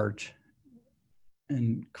by art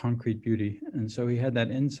and concrete beauty. And so he had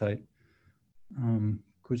that insight.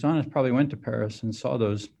 Cusanus probably went to Paris and saw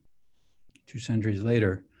those 2 centuries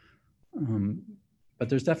later. But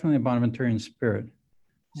there's definitely a Bonaventurian spirit.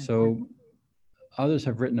 So others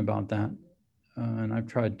have written about that, and I've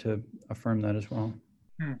tried to affirm that as well.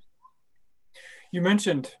 You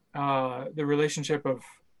mentioned the relationship of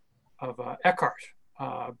Eckhart.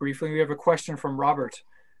 Briefly, we have a question from Robert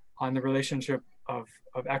on the relationship of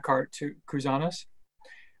Eckhart to Cusanus.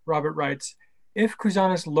 Robert writes, if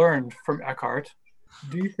Cusanus learned from Eckhart,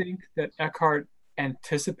 do you think that Eckhart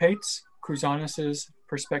anticipates Cusanus's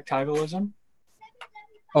perspectivalism?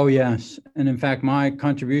 Oh, yes. And in fact, my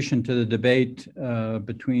contribution to the debate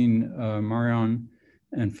between Marion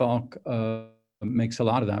and Falk makes a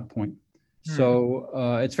lot of that point.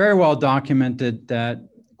 So it's very well documented that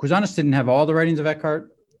Cusanus didn't have all the writings of Eckhart.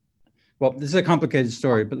 Well, this is a complicated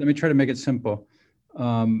story, but let me try to make it simple.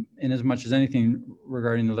 In as much as anything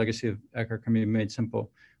regarding the legacy of Eckhart can be made simple.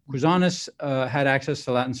 Cusanus had access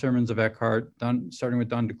to Latin sermons of Eckhart, starting with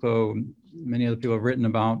Don Duclos, many other people have written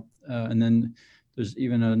about, and then there's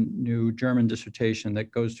even a new German dissertation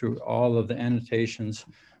that goes through all of the annotations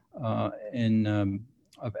by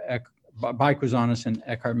Cusanus and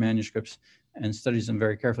Eckhart manuscripts and studies them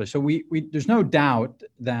very carefully. So there's no doubt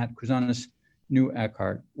that Cusanus knew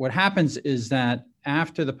Eckhart. What happens is that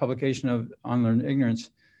after the publication of Unlearned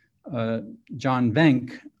Ignorance, John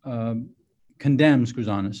Wenck condemns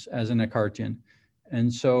Cusanus as an Burckhartian.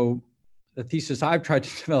 And so the thesis I've tried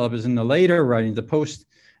to develop is in the later writing, the post,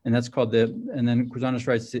 and that's called and then Cusanus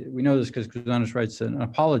writes, we know this because Cusanus writes an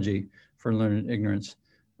apology for learned ignorance,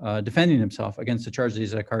 defending himself against the charge that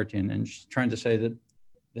he's Burckhartian and trying to say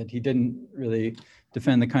that he didn't really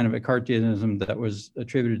defend the kind of Burckhartianism that was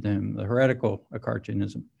attributed to him, the heretical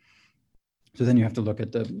Burckhartianism. So then you have to look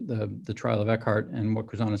at the trial of Eckhart and what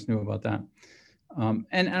Cusanus knew about that.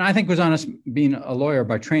 And I think Cusanus, being a lawyer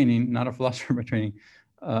by training, not a philosopher by training,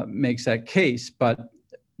 makes that case, but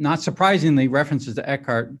not surprisingly, references to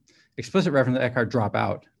Eckhart, explicit reference to Eckhart, drop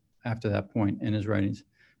out after that point in his writings,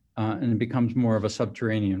 and it becomes more of a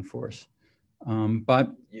subterranean force.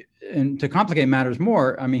 But to complicate matters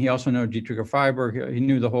more, I mean, he also knew Dietrich of Freiburg, he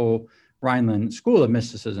knew the whole Rhineland school of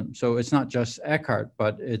mysticism. So it's not just Eckhart,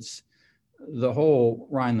 but it's the whole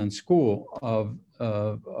Rhineland school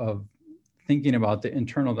of thinking about the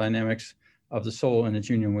internal dynamics of the soul and its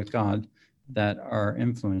union with God that are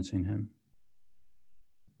influencing him.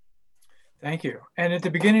 Thank you. And at the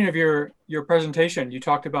beginning of your presentation, you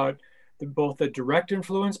talked about both the direct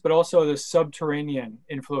influence, but also the subterranean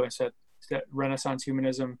influence that Renaissance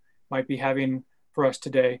humanism might be having for us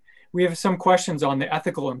today. We have some questions on the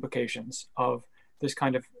ethical implications of this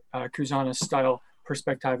kind of Cusanus style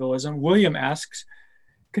perspectivalism. William asks,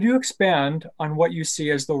 could you expand on what you see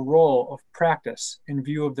as the role of practice in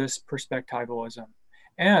view of this perspectivalism?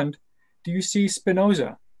 And do you see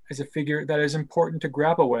Spinoza as a figure that is important to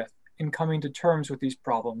grapple with in coming to terms with these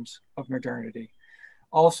problems of modernity?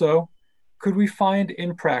 Also, could we find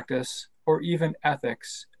in practice or even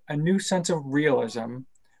ethics a new sense of realism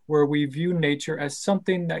where we view nature as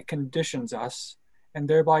something that conditions us and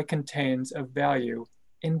thereby contains a value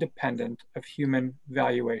independent of human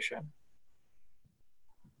valuation?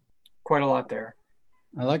 Quite a lot there.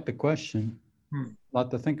 I like the question. A lot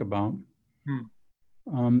to think about.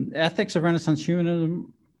 Ethics of Renaissance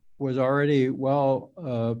humanism was already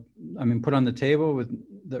put on the table with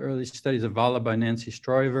the early studies of Walla by Nancy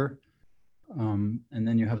Stroiver. And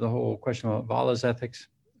then you have the whole question about Walla's ethics.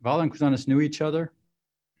 Walla and Cusanus knew each other,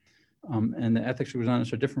 and the ethics of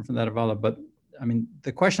Cusanus are different from that of Walla. But I mean,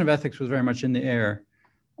 the question of ethics was very much in the air,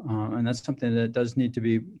 and that's something that does need to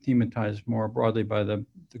be thematized more broadly by the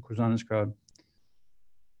Cusanus crowd.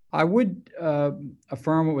 I would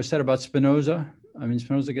affirm what was said about Spinoza. I mean,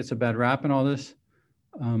 Spinoza gets a bad rap in all this,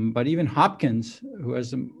 but even Hopkins, who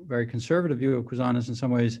has a very conservative view of Cusanus in some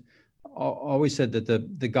ways, always said that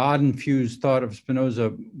the God-infused thought of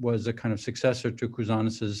Spinoza was a kind of successor to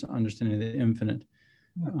Cusanus's understanding of the infinite.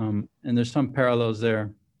 And there's some parallels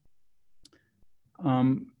there.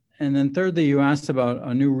 And then thirdly, you asked about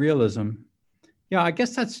a new realism. Yeah, I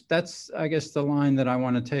guess that's the line that I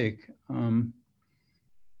want to take.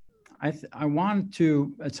 I want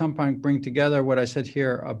to, at some point, bring together what I said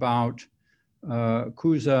here about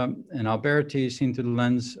Cusa and Alberti, seen through the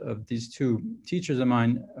lens of these two teachers of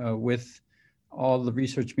mine, with all the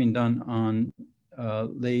research being done on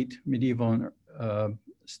late medieval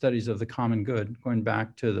studies of the common good, going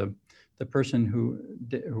back to the person who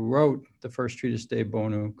wrote the first treatise De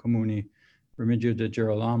Bono Communi, Remigio de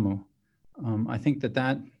Girolamo. I think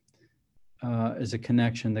that is a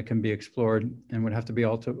connection that can be explored and would have to be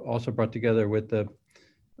also brought together with the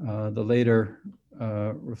later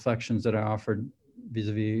reflections that I offered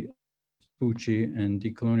vis-a-vis Pucci and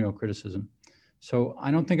decolonial criticism. So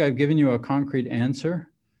I don't think I've given you a concrete answer.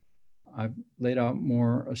 I've laid out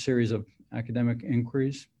more a series of academic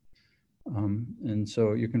inquiries. And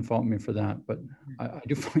so you can fault me for that, but I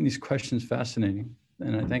do find these questions fascinating,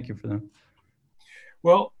 and I thank you for them.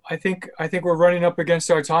 Well, I think we're running up against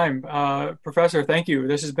our time. Professor, thank you.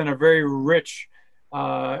 This has been a very rich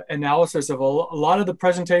analysis of a lot of the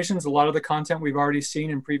presentations, a lot of the content we've already seen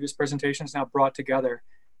in previous presentations now brought together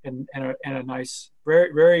a nice,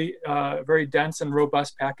 very dense and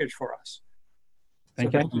robust package for us.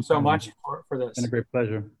 Thank you so much for this. It's been a great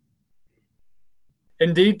pleasure.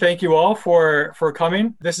 Indeed, thank you all for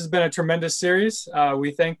coming. This has been a tremendous series.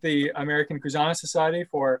 We thank the American Cusanus Society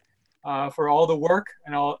for all the work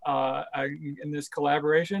and all in this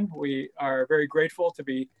collaboration. We are very grateful to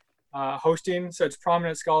be hosting such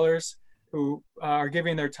prominent scholars who are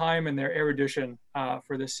giving their time and their erudition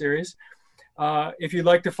for this series. If you'd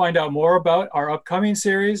like to find out more about our upcoming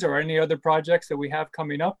series or any other projects that we have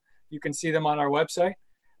coming up, you can see them on our website.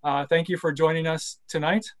 Thank you for joining us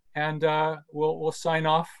tonight, and we'll sign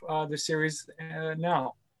off the series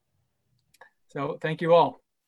now. So thank you all.